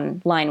down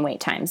on line wait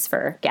times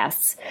for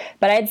guests.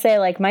 But I'd say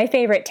like my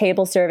favorite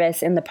table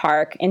service in the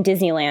park in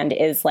Disneyland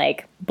is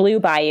like Blue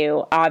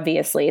Bayou,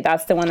 obviously.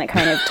 That's the one that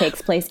kind of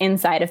takes place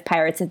inside of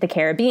Pirates of the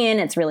Caribbean.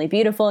 It's really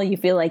beautiful. You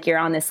feel like you're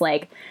on this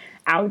like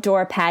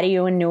outdoor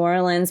patio in New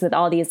Orleans with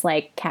all these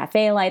like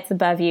cafe lights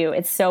above you.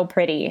 It's so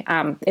pretty.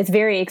 It's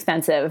very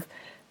expensive.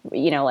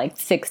 Like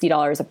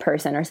 $60 a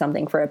person or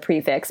something for a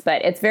prefix,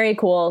 but it's very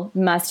cool,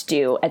 must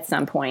do at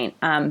some point.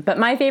 But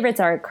my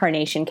favorites are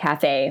Carnation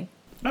Cafe.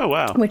 Oh,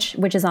 wow.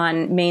 Which is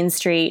on Main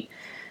Street.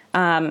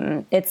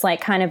 It's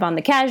like kind of on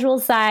the casual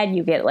side.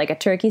 You get like a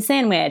turkey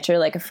sandwich or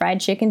like a fried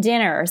chicken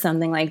dinner or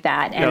something like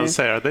that. And I was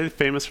say, are they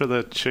famous for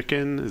the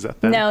chicken? Is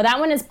that them? No,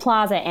 that one is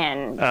Plaza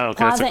Inn. Oh, okay.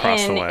 Plaza That's across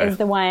Inn the way. is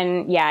the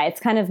one, it's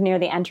kind of near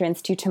the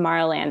entrance to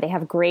Tomorrowland. They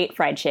have great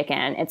fried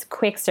chicken. It's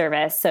quick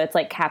service, so it's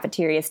like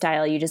cafeteria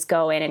style. You just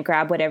go in and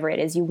grab whatever it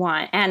is you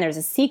want. And there's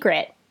a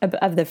secret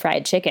of the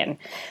fried chicken,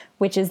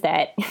 which is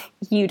that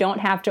you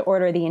don't have to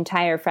order the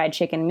entire fried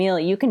chicken meal.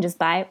 You can just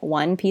buy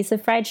one piece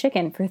of fried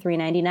chicken for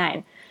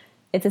 $3.99.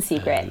 It's a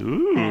secret.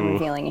 Ooh. I'm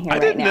revealing it here I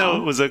right didn't now.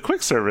 know it was a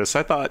quick service.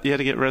 I thought you had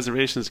to get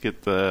reservations to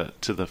get the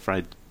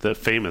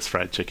famous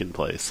fried chicken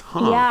place.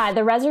 Huh. Yeah,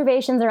 the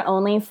reservations are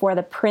only for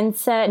the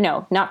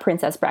not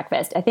princess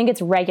breakfast. I think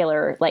it's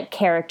regular, like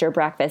character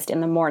breakfast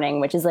in the morning,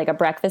 which is like a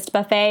breakfast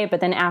buffet. But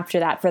then after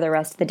that, for the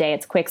rest of the day,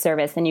 it's quick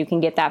service, and you can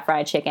get that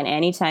fried chicken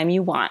anytime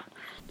you want.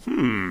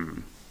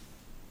 I'm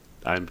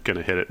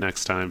gonna hit it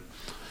next time.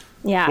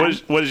 Yeah.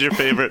 What is your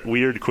favorite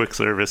weird quick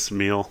service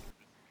meal?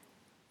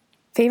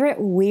 Favorite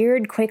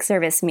weird quick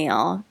service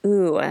meal?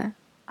 Ooh,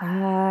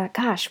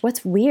 gosh,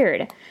 what's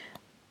weird?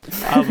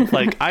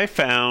 Like I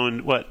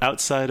found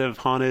outside of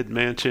Haunted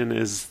Mansion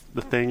is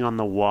the thing on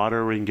the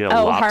water where you can get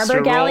a lobster Harbor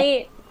roll.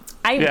 Galley.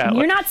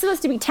 You're not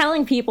supposed to be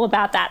telling people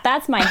about that.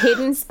 That's my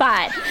hidden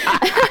spot.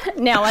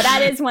 No,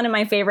 that is one of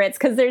my favorites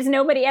because there's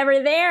nobody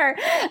ever there.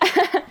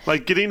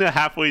 Like getting a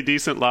halfway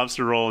decent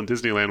lobster roll in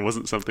Disneyland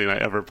wasn't something I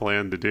ever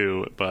planned to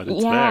do, but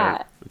it's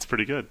there. It's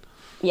pretty good.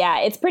 Yeah,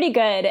 it's pretty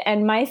good.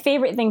 And my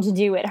favorite thing to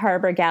do at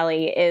Harbor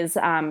Galley is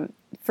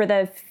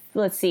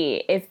let's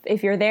see,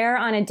 if you're there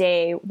on a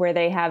day where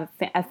they have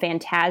a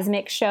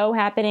Fantasmic show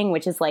happening,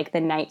 which is like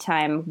the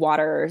nighttime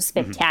water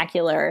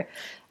spectacular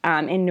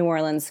in New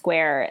Orleans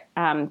Square,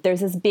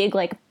 there's this big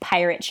like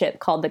pirate ship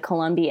called the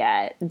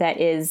Columbia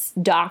that is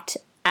docked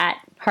at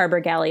Harbor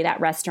Galley, that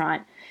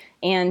restaurant.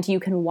 And you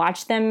can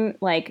watch them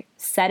like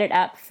set it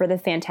up for the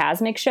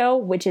Fantasmic show,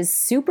 which is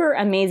super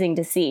amazing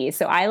to see.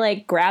 So I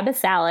like grab a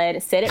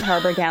salad, sit at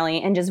Harbor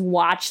Galley, and just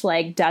watch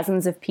like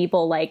dozens of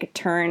people like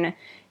turn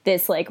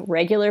this like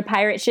regular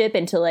pirate ship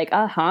into like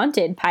a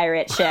haunted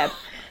pirate ship.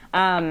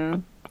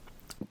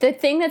 The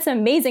thing that's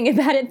amazing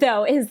about it,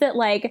 though, is that,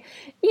 like,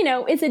 you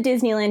know, it's a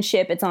Disneyland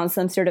ship. It's on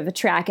some sort of a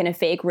track in a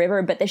fake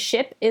river. But the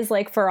ship is,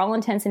 like, for all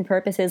intents and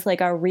purposes,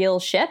 like a real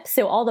ship.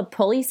 So all the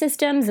pulley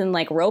systems and,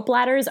 like, rope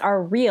ladders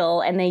are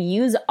real. And they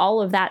use all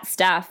of that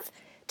stuff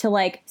to,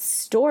 like,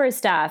 store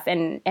stuff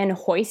and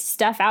hoist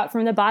stuff out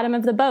from the bottom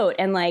of the boat.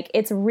 And, like,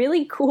 it's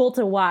really cool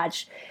to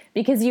watch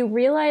because you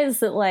realize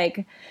that,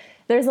 like,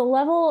 there's a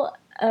level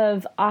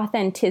of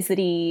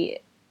authenticity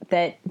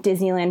that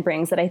Disneyland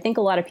brings that I think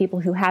a lot of people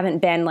who haven't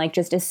been like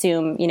just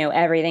assume, you know,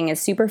 everything is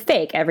super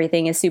fake,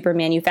 everything is super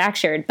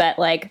manufactured, but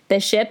like the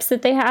ships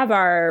that they have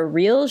are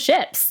real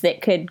ships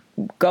that could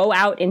go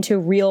out into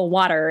real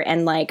water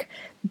and like,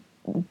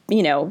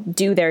 you know,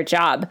 do their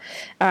job.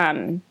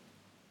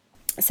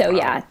 So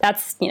yeah,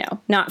 that's, you know,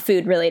 not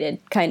food related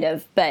kind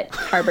of, but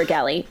Harbor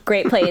Galley,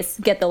 great place.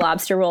 Get the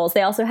lobster rolls.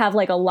 They also have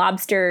like a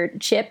lobster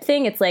chip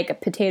thing. It's like a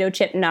potato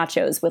chip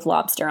nachos with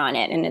lobster on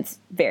it, and it's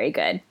very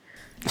good.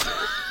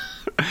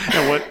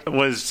 And what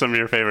was some of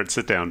your favorite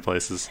sit-down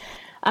places?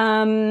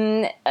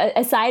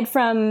 Aside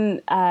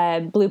from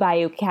Blue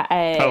Bayou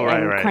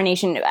and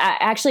Carnation,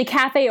 actually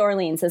Cafe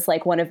Orleans is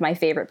like one of my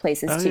favorite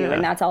places too,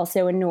 and that's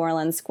also in New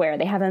Orleans Square.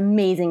 They have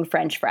amazing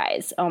French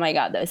fries. Oh my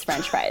God, those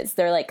French fries.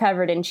 They're like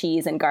covered in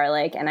cheese and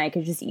garlic, and I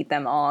could just eat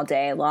them all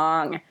day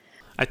long.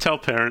 I tell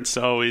parents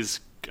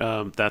always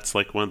that's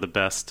like one of the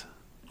best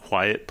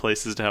quiet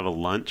places to have a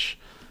lunch.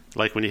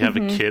 Like when you have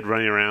a kid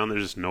running around,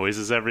 there's just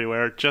noises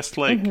everywhere. Just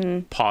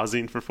like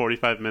pausing for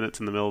 45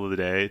 minutes in the middle of the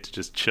day to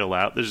just chill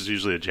out. There's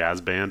usually a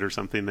jazz band or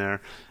something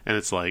there, and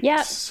it's like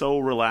so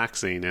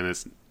relaxing, and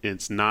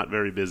it's not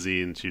very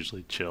busy, and it's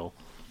usually chill.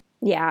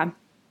 Yeah,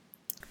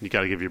 you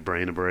got to give your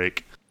brain a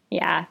break.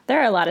 Yeah,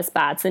 there are a lot of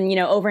spots, and you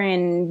know, over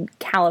in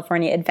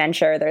California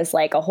Adventure, there's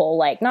like a whole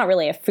like not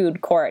really a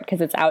food court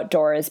because it's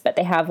outdoors, but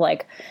they have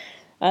like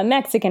a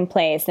Mexican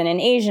place and an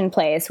Asian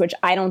place, which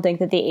I don't think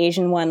that the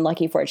Asian one,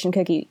 Lucky Fortune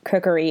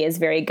Cookery, is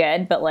very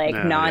good, but like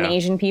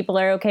non-Asian people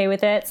are okay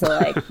with it. So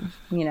like,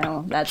 you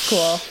know, that's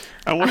cool.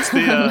 And what's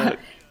the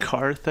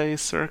Carthay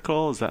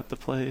Circle? Is that the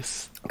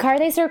place?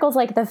 Carthay Circle's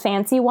like the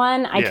fancy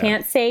one. I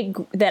can't say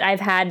that I've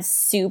had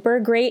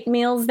super great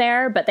meals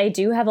there, but they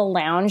do have a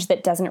lounge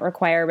that doesn't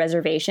require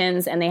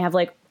reservations, and they have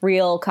like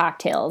real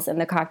cocktails,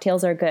 and the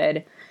cocktails are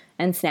good.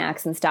 And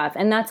snacks and stuff.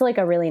 And that's like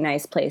a really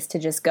nice place to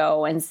just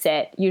go and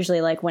sit,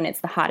 usually like when it's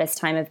the hottest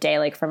time of day,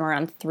 like from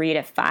around 3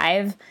 to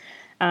 5,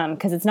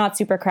 because it's not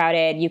super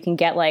crowded. You can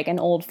get like an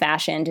old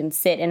fashioned and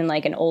sit in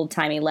like an old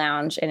timey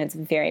lounge, and it's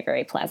very,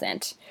 very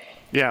pleasant.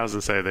 Yeah, I was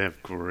gonna say they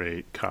have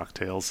great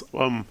cocktails.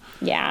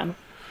 Yeah.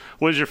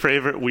 What is your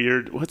favorite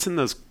what's in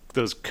those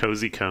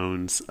cozy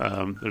cones?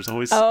 There's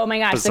always oh my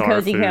gosh, the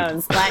cozy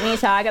cones. Let me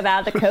talk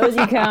about the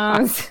cozy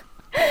cones.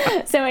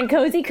 So in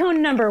Cozy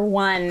Cone number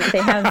 1,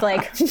 they have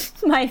like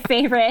my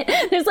favorite.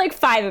 There's like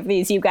 5 of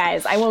these, you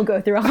guys. I won't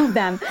go through all of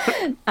them.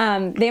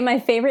 They have my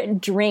favorite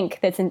drink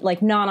that's in,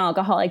 like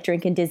non-alcoholic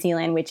drink in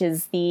Disneyland, which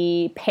is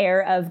the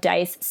Pear of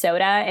Dice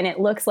soda, and it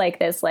looks like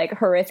this like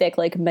horrific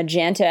like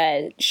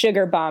magenta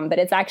sugar bomb, but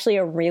it's actually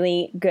a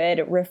really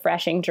good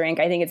refreshing drink.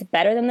 I think it's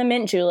better than the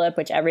mint julep,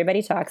 which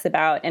everybody talks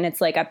about, and it's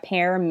like a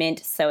pear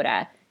mint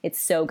soda. It's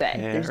so good.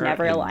 There's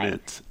never a line.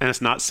 And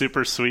it's not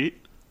super sweet.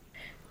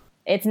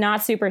 It's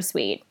not super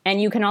sweet.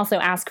 And you can also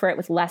ask for it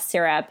with less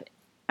syrup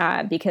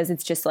because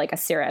it's just like a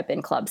syrup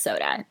in club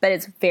soda. But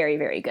it's very,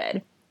 very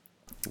good.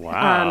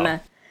 Wow.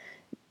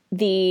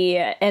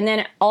 And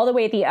then all the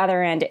way at the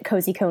other end at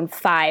Cozy Cone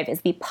 5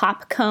 is the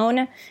Pop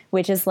Cone,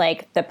 which is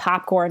like the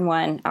popcorn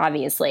one,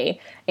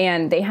 obviously.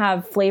 And they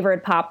have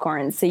flavored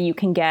popcorn. So you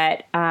can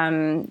get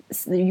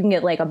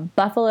like a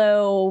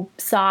buffalo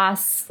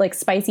sauce, like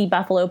spicy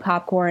buffalo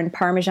popcorn,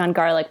 Parmesan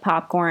garlic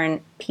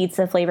popcorn,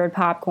 pizza flavored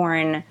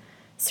popcorn,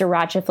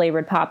 sriracha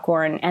flavored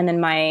popcorn, and then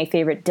my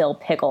favorite dill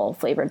pickle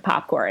flavored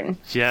popcorn.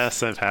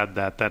 Yes, I've had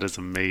that. That is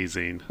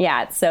amazing.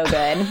 Yeah, it's so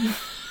good.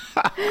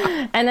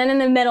 And then in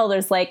the middle,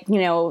 there's like,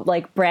 you know,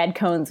 like bread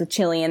cones with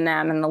chili in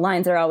them, and the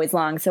lines are always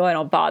long, so I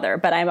don't bother.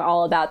 But I'm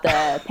all about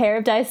the Pear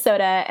of Dice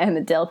soda and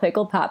the dill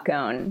pickle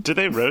popcorn. Do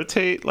they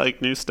rotate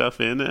like new stuff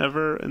in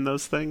ever in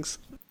those things?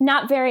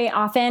 Not very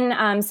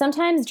often.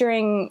 Sometimes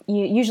during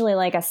usually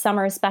like a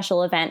summer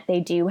special event,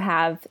 they do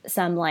have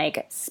some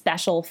like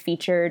special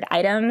featured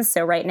items.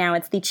 So right now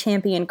it's the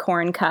Champion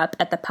Corn Cup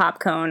at the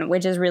Popcone,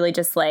 which is really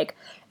just like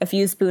a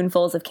few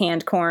spoonfuls of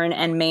canned corn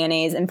and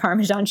mayonnaise and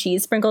Parmesan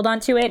cheese sprinkled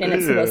onto it. And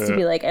it's supposed to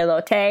be like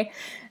elote.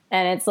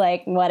 And it's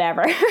like,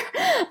 whatever.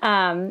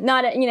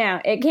 Not,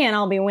 it can't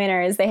all be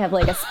winners. They have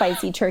like a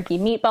spicy turkey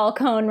meatball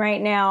cone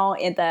right now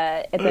at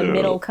the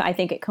middle, I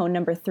think at cone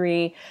number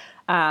 3.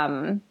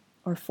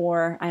 Or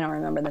 4. I don't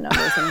remember the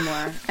numbers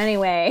anymore.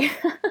 Anyway,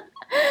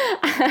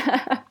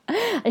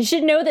 I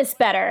should know this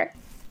better.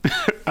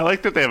 I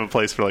like that they have a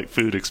place for like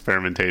food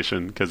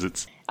experimentation because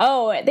it's...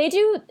 Oh, they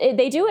do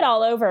it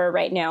all over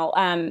right now.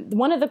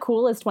 One of the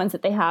coolest ones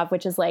that they have,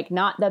 which is like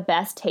not the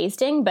best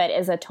tasting, but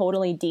is a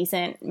totally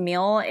decent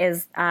meal,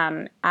 is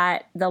at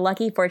the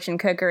Lucky Fortune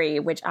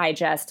Cookery, which I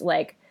just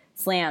like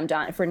slammed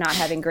on for not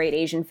having great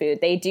Asian food.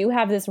 They do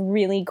have this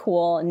really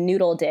cool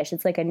noodle dish.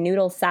 It's like a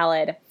noodle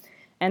salad.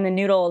 And the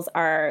noodles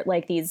are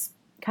like these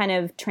kind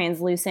of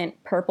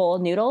translucent purple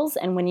noodles.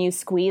 And when you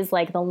squeeze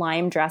like the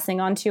lime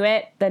dressing onto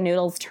it, the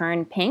noodles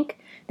turn pink.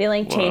 They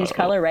like change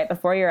color right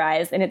before your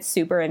eyes. And it's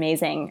super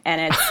amazing.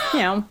 And it's,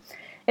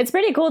 it's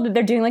pretty cool that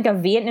they're doing like a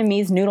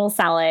Vietnamese noodle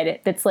salad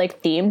that's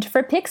like themed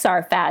for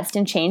Pixar Fest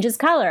and changes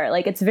color.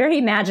 Like it's very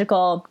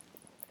magical.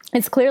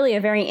 It's clearly a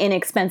very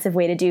inexpensive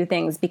way to do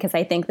things because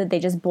I think that they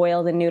just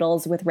boil the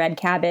noodles with red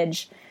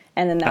cabbage.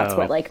 And then that's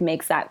what like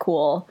makes that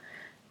cool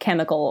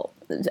chemical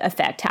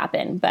effect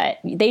happen. But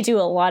they do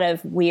a lot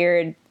of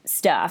weird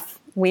stuff,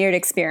 weird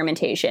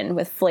experimentation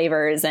with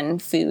flavors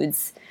and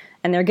foods,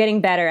 and they're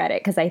getting better at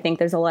it because I think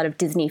there's a lot of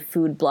Disney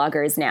food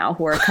bloggers now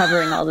who are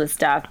covering all this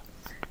stuff,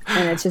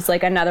 and it's just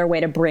like another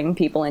way to bring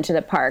people into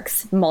the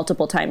parks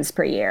multiple times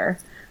per year.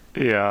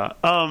 Yeah.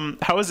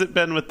 How has it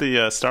been with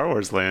the Star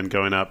Wars land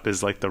going up?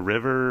 Is like the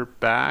river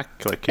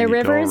back? Like, can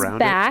you go around it? The river's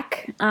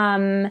back.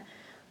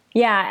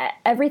 Yeah,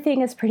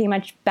 everything is pretty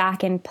much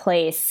back in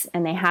place,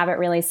 and they haven't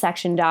really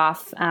sectioned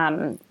off,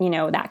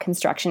 that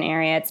construction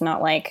area. It's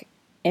not like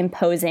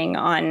imposing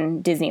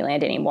on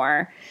Disneyland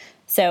anymore.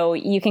 So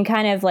you can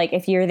kind of like,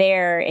 if you're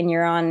there and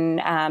you're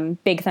on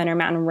Big Thunder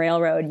Mountain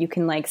Railroad, you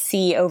can like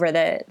see over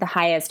the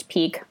highest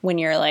peak when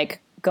you're like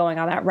going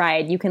on that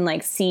ride. You can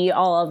like see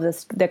all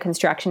of the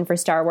construction for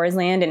Star Wars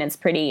Land, and it's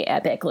pretty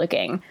epic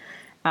looking.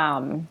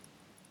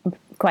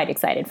 Quite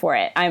excited for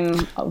it.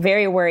 I'm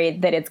very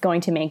worried that it's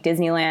going to make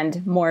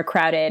Disneyland more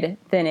crowded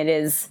than it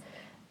is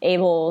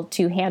able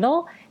to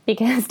handle,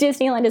 because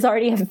Disneyland is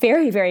already a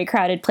very, very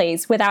crowded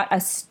place without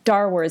a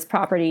Star Wars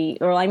property.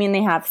 Well, I mean,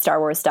 they have Star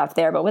Wars stuff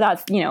there, but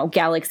without,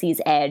 Galaxy's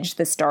Edge,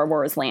 the Star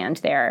Wars land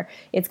there,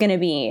 it's going to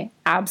be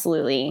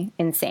absolutely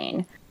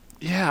insane.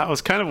 Yeah, I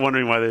was kind of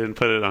wondering why they didn't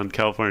put it on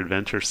California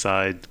Adventure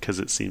side, because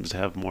it seems to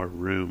have more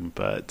room,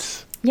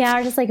 but... Yeah,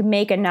 or just like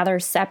make another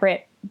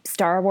separate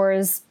Star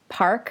Wars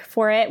park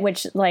for it,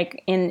 which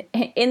like in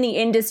the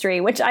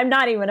industry, which I'm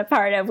not even a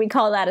part of, we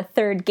call that a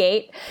third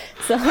gate.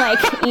 So like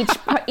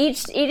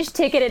each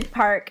ticketed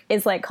park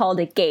is like called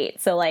a gate.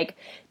 So like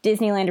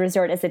Disneyland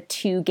Resort is a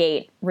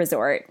 2-gate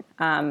resort.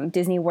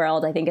 Disney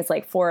World, I think it's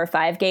like 4 or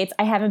 5 gates.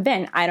 I haven't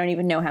been. I don't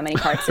even know how many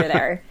parks are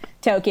there.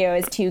 Tokyo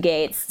is 2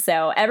 gates.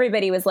 So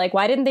everybody was like,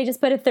 why didn't they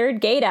just put a third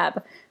gate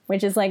up?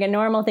 Which is like a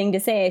normal thing to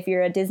say if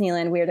you're a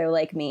Disneyland weirdo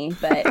like me,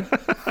 but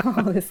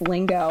all this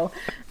lingo.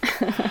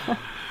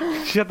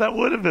 Yeah, that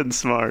would have been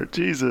smart.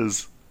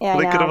 Jesus. Yeah,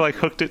 they could have like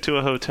hooked it to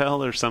a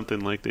hotel or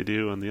something like they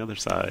do on the other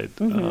side.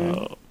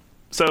 Mm-hmm.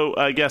 So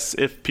I guess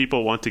if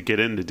people want to get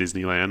into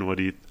Disneyland,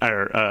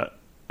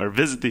 or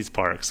visit these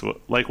parks,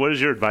 what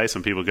is your advice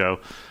when people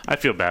go? I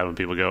feel bad when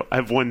people go, I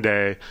have one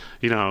day,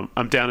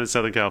 I'm down in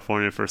Southern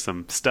California for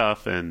some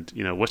stuff, and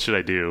what should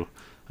I do?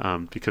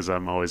 Because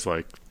I'm always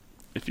like,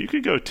 if you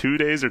could go 2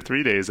 days or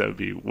 3 days, that would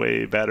be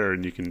way better,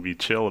 and you can be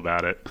chill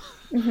about it.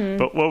 Mm-hmm.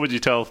 But what would you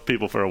tell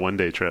people for a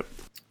one-day trip?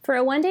 For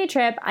a one-day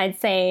trip, I'd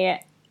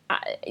say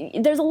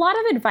there's a lot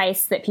of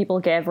advice that people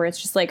give where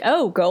it's just like,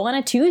 oh, go on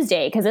a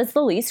Tuesday because it's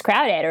the least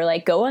crowded, or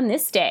like go on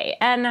this day.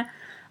 And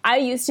I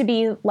used to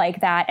be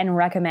like that and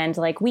recommend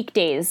like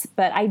weekdays,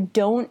 but I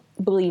don't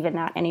believe in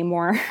that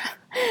anymore.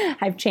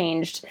 I've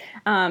changed.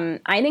 I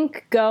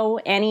think go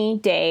any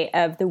day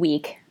of the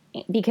week,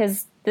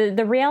 because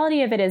the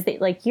reality of it is that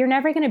like you're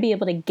never going to be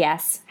able to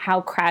guess how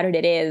crowded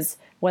it is,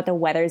 what the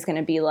weather is going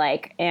to be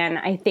like. And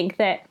I think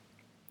that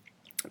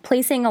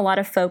placing a lot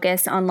of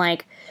focus on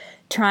like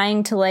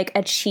trying to like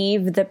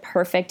achieve the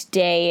perfect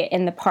day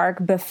in the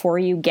park before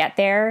you get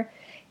there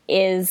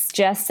is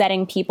just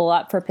setting people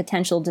up for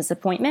potential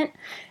disappointment.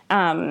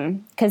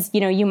 Because,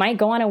 you might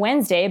go on a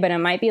Wednesday, but it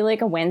might be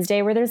like a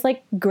Wednesday where there's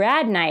like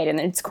grad night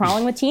and it's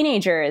crawling with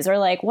teenagers or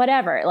like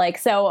whatever. Like,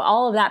 so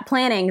all of that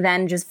planning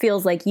then just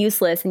feels like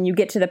useless, and you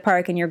get to the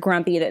park and you're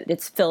grumpy that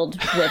it's filled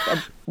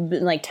with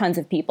like tons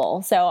of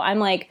people. So I'm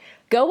like,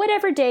 go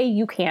whatever day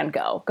you can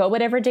go. Go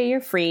whatever day you're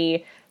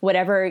free,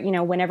 whatever,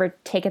 whenever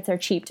tickets are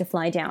cheap to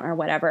fly down or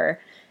whatever,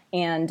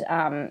 and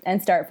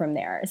start from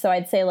there. So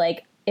I'd say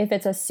like if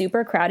it's a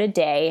super crowded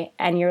day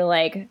and you're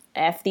like,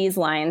 F these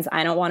lines,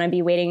 I don't want to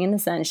be waiting in the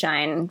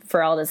sunshine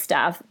for all this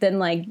stuff, then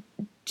like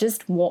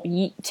just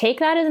take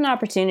that as an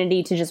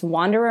opportunity to just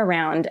wander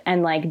around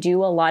and like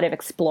do a lot of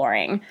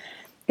exploring.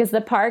 Because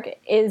the park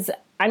is,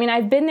 I mean,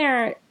 I've been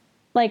there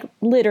like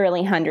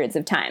literally hundreds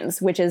of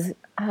times, which is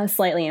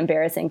slightly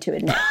embarrassing to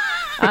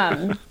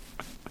admit.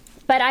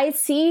 But I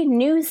see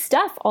new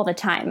stuff all the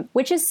time,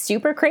 which is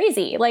super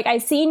crazy. Like I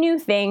see new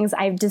things,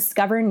 I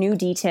discover new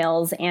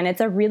details, and it's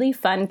a really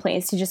fun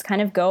place to just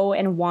kind of go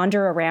and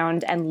wander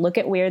around and look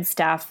at weird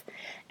stuff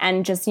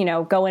and just, you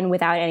know, go in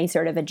without any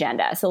sort of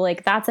agenda. So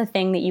like that's a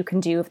thing that you can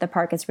do if the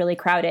park is really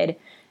crowded.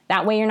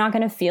 That way you're not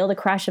going to feel the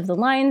crush of the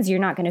lines. You're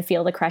not going to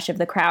feel the crush of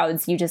the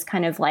crowds. You just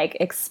kind of like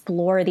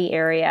explore the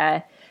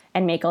area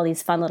and make all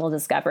these fun little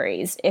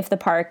discoveries. If the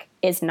park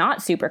is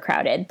not super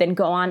crowded, then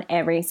go on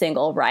every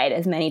single ride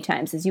as many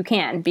times as you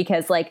can,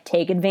 because like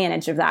take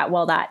advantage of that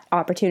while that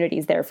opportunity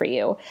is there for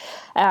you.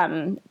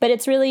 But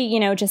it's really, you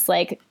know, just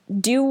like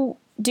do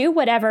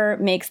whatever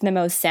makes the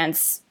most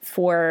sense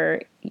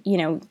for, you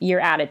know, your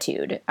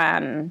attitude.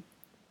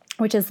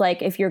 Which is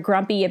like, if you're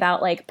grumpy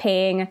about like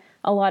paying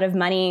a lot of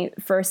money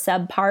for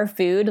subpar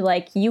food,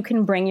 like you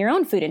can bring your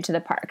own food into the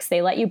parks.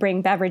 They let you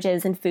bring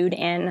beverages and food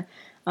in.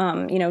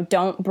 You know,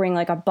 don't bring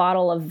like a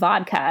bottle of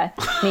vodka,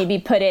 maybe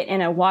put it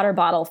in a water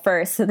bottle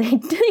first so they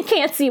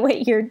can't see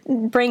what you're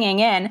bringing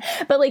in.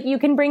 But like you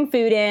can bring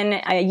food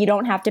in, you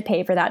don't have to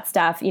pay for that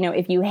stuff. You know,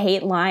 if you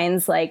hate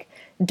lines, like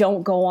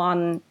don't go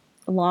on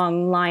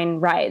long line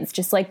rides,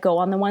 just like go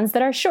on the ones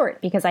that are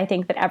short, because I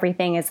think that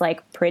everything is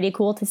like pretty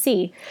cool to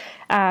see.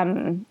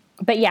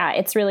 But yeah,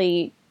 it's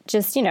really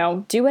just, you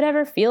know, do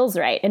whatever feels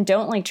right and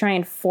don't like try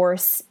and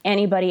force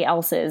anybody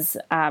else's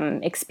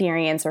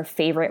experience or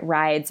favorite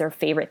rides or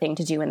favorite thing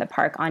to do in the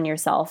park on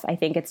yourself. I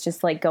think it's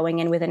just like going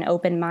in with an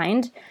open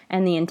mind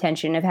and the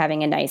intention of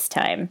having a nice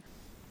time.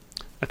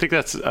 I think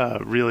that's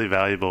really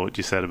valuable what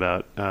you said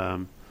about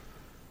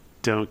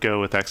don't go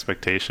with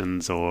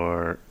expectations,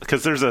 or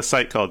because there's a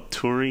site called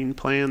Touring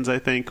Plans, I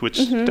think, which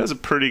does a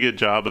pretty good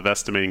job of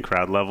estimating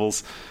crowd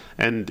levels.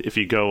 And if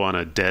you go on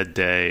a dead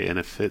day and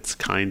if it's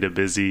kind of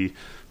busy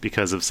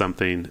because of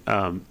something,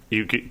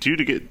 you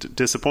get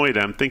disappointed.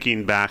 I'm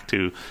thinking back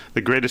to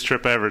the greatest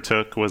trip I ever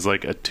took was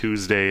like a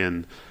Tuesday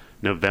in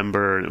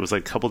November, and it was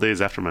like a couple days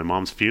after my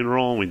mom's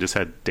funeral, and we just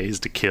had days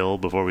to kill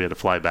before we had to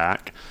fly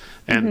back.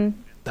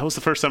 And that was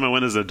the first time I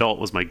went as an adult,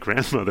 was my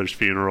grandmother's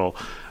funeral.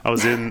 I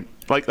was in,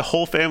 like, the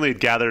whole family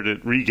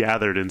had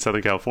regathered in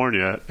Southern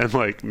California, and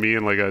like me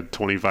and like a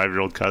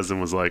 25-year-old cousin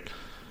was like,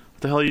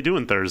 what the hell are you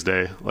doing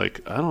Thursday?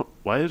 Like,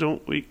 why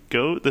don't we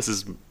go? This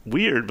is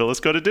weird, but let's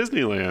go to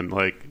Disneyland.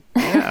 Like,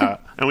 yeah.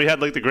 And we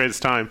had like the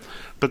greatest time.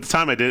 But the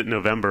time I did it in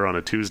November on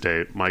a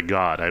Tuesday, my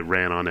God, I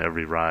ran on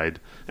every ride.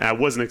 And I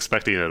wasn't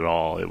expecting it at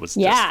all. It was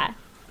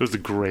it was the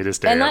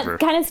greatest day ever. And that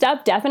kind of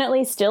stuff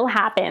definitely still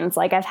happens.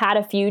 Like I've had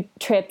a few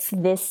trips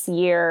this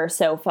year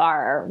so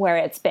far where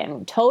it's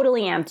been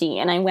totally empty.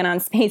 And I went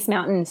on Space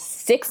Mountain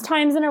 6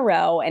 times in a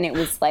row, and it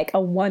was like a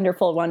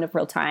wonderful,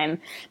 wonderful time.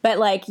 But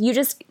like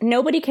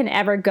nobody can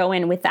ever go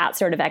in with that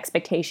sort of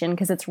expectation,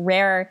 because it's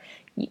rare.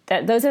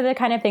 Those are the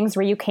kind of things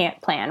where you can't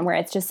plan, where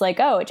it's just like,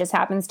 oh, it just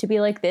happens to be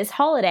like this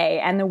holiday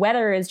and the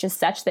weather is just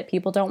such that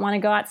people don't want to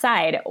go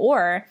outside.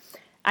 Or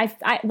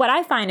what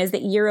I find is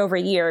that year over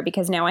year,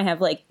 because now I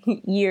have like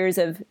years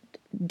of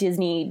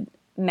Disney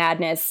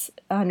madness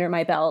under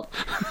my belt,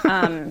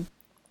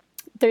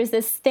 there's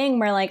this thing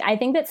where like I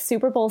think that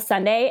Super Bowl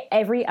Sunday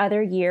every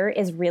other year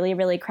is really,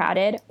 really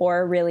crowded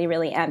or really,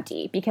 really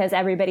empty, because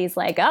everybody's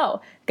like,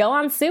 oh, go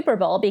on Super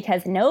Bowl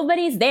because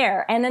nobody's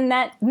there. And then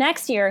that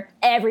next year,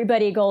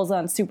 everybody goes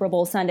on Super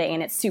Bowl Sunday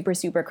and it's super,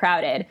 super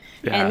crowded.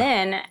 Yeah. And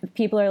then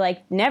people are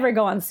like, never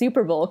go on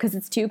Super Bowl because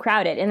it's too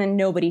crowded. And then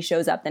nobody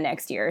shows up the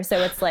next year. So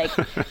it's like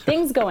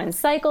things go in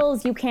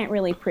cycles. You can't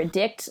really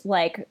predict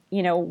like,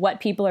 you know, what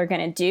people are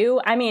going to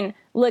do. I mean,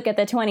 look at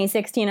the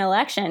 2016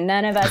 election.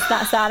 None of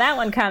us saw that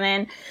one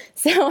coming.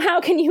 So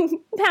how can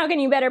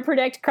you better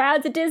predict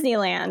crowds at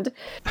Disneyland?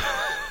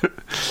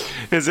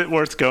 Is it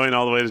worth going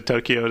all the way to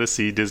Tokyo to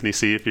see Disney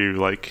Sea if you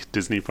like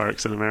Disney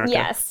parks in America?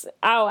 Yes.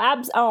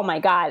 Oh my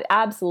God.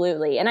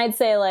 Absolutely. And I'd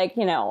say like,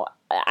 you know,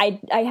 I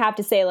have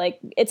to say like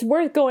it's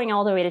worth going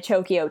all the way to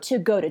Tokyo to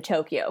go to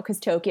Tokyo, because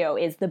Tokyo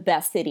is the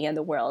best city in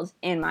the world,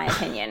 in my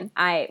opinion.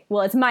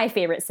 It's my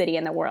favorite city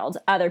in the world.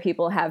 Other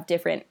people have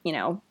different, you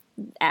know,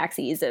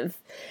 axes of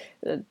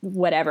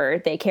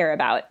whatever they care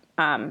about.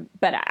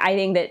 But I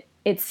think that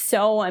it's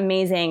so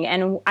amazing.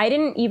 And I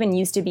didn't even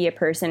used to be a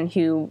person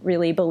who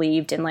really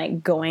believed in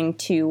like going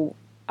to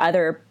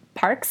other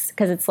parks,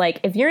 because it's like,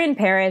 if you're in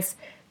Paris,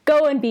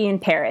 go and be in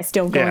Paris.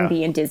 Don't go and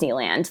be in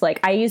Disneyland. Like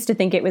I used to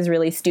think it was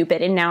really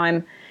stupid. And now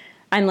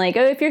I'm like,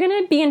 oh, if you're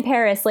going to be in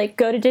Paris, like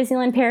go to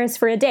Disneyland Paris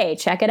for a day,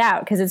 check it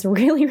out, because it's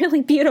really,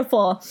 really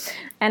beautiful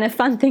and a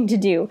fun thing to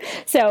do.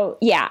 So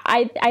yeah,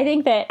 I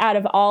think that out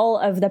of all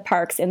of the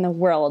parks in the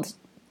world,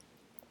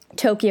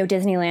 Tokyo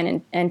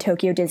Disneyland and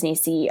Tokyo Disney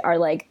Sea are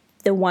like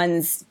the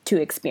ones to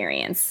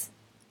experience.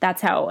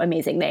 That's how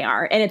amazing they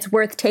are. And it's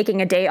worth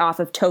taking a day off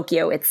of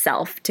Tokyo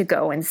itself to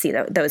go and see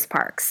those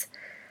parks.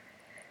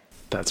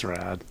 That's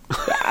rad.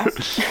 Yeah. Are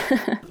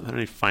there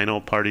any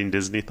final parting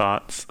Disney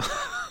thoughts?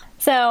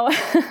 So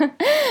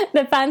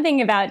the fun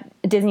thing about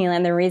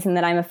Disneyland, the reason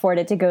that I'm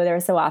afforded to go there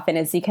so often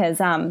is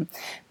because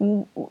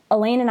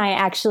Elaine and I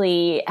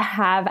actually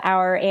have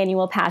our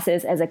annual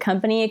passes as a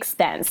company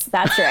expense.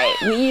 That's right.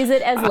 We use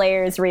it as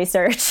layers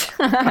research.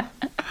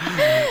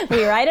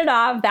 We write it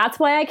off. That's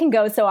why I can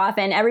go so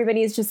often.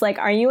 Everybody's just like,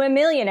 are you a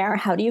millionaire?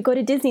 How do you go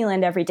to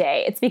Disneyland every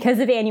day? It's because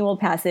of annual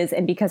passes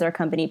and because our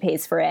company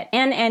pays for it.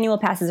 And annual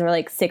passes are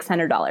like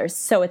 $600,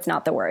 so it's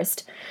not the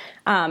worst.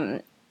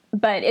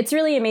 But it's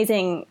really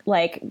amazing,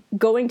 like,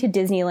 going to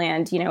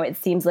Disneyland, you know, it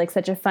seems like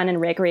such a fun and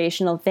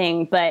recreational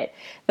thing, but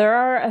there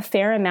are a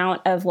fair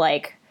amount of,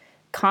 like,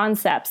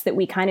 concepts that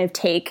we kind of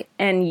take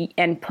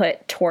and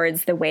put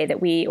towards the way that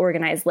we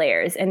organize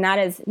Layers. And that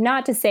is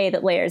not to say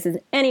that Layers is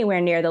anywhere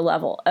near the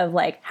level of,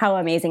 like, how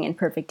amazing and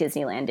perfect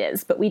Disneyland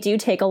is, but we do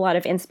take a lot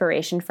of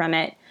inspiration from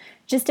it,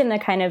 just in the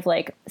kind of,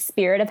 like,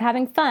 spirit of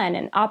having fun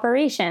and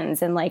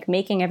operations and, like,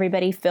 making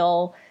everybody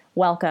feel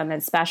welcome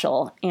and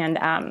special.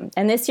 And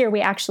this year we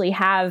actually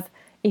have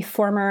a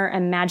former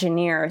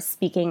Imagineer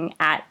speaking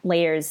at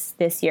Layers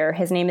this year.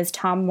 His name is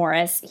Tom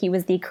Morris. He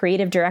was the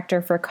creative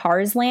director for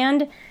Cars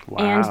Land.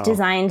 Wow. And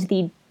designed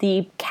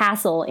the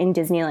castle in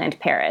Disneyland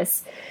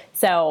Paris.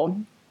 So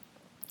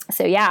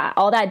yeah,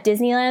 all that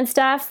Disneyland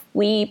stuff,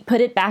 we put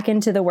it back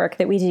into the work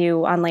that we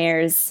do on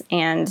Layers.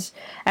 And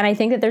I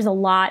think that there's a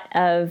lot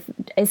of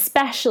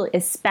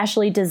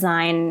especially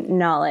design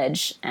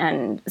knowledge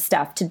and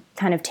stuff to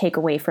kind of take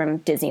away from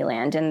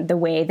Disneyland and the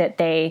way that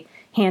they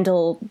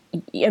handle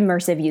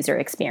immersive user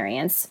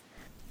experience.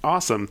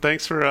 Awesome.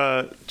 Thanks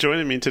for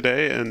joining me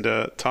today and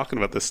talking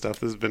about this stuff.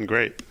 This has been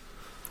great.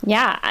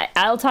 Yeah,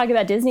 I'll talk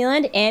about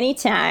Disneyland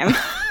anytime.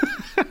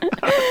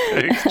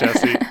 Thanks,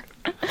 Jesse.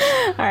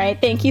 All right.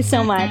 Thank you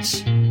so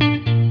much.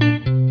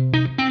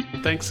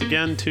 Thanks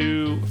again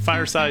to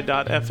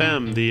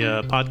Fireside.fm, the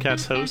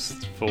podcast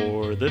host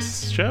for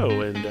this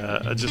show,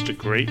 and just a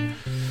great,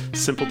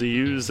 simple to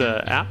use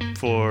app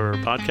for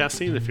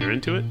podcasting. If you're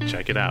into it,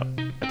 check it out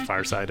at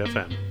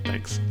Fireside.fm.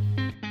 Thanks.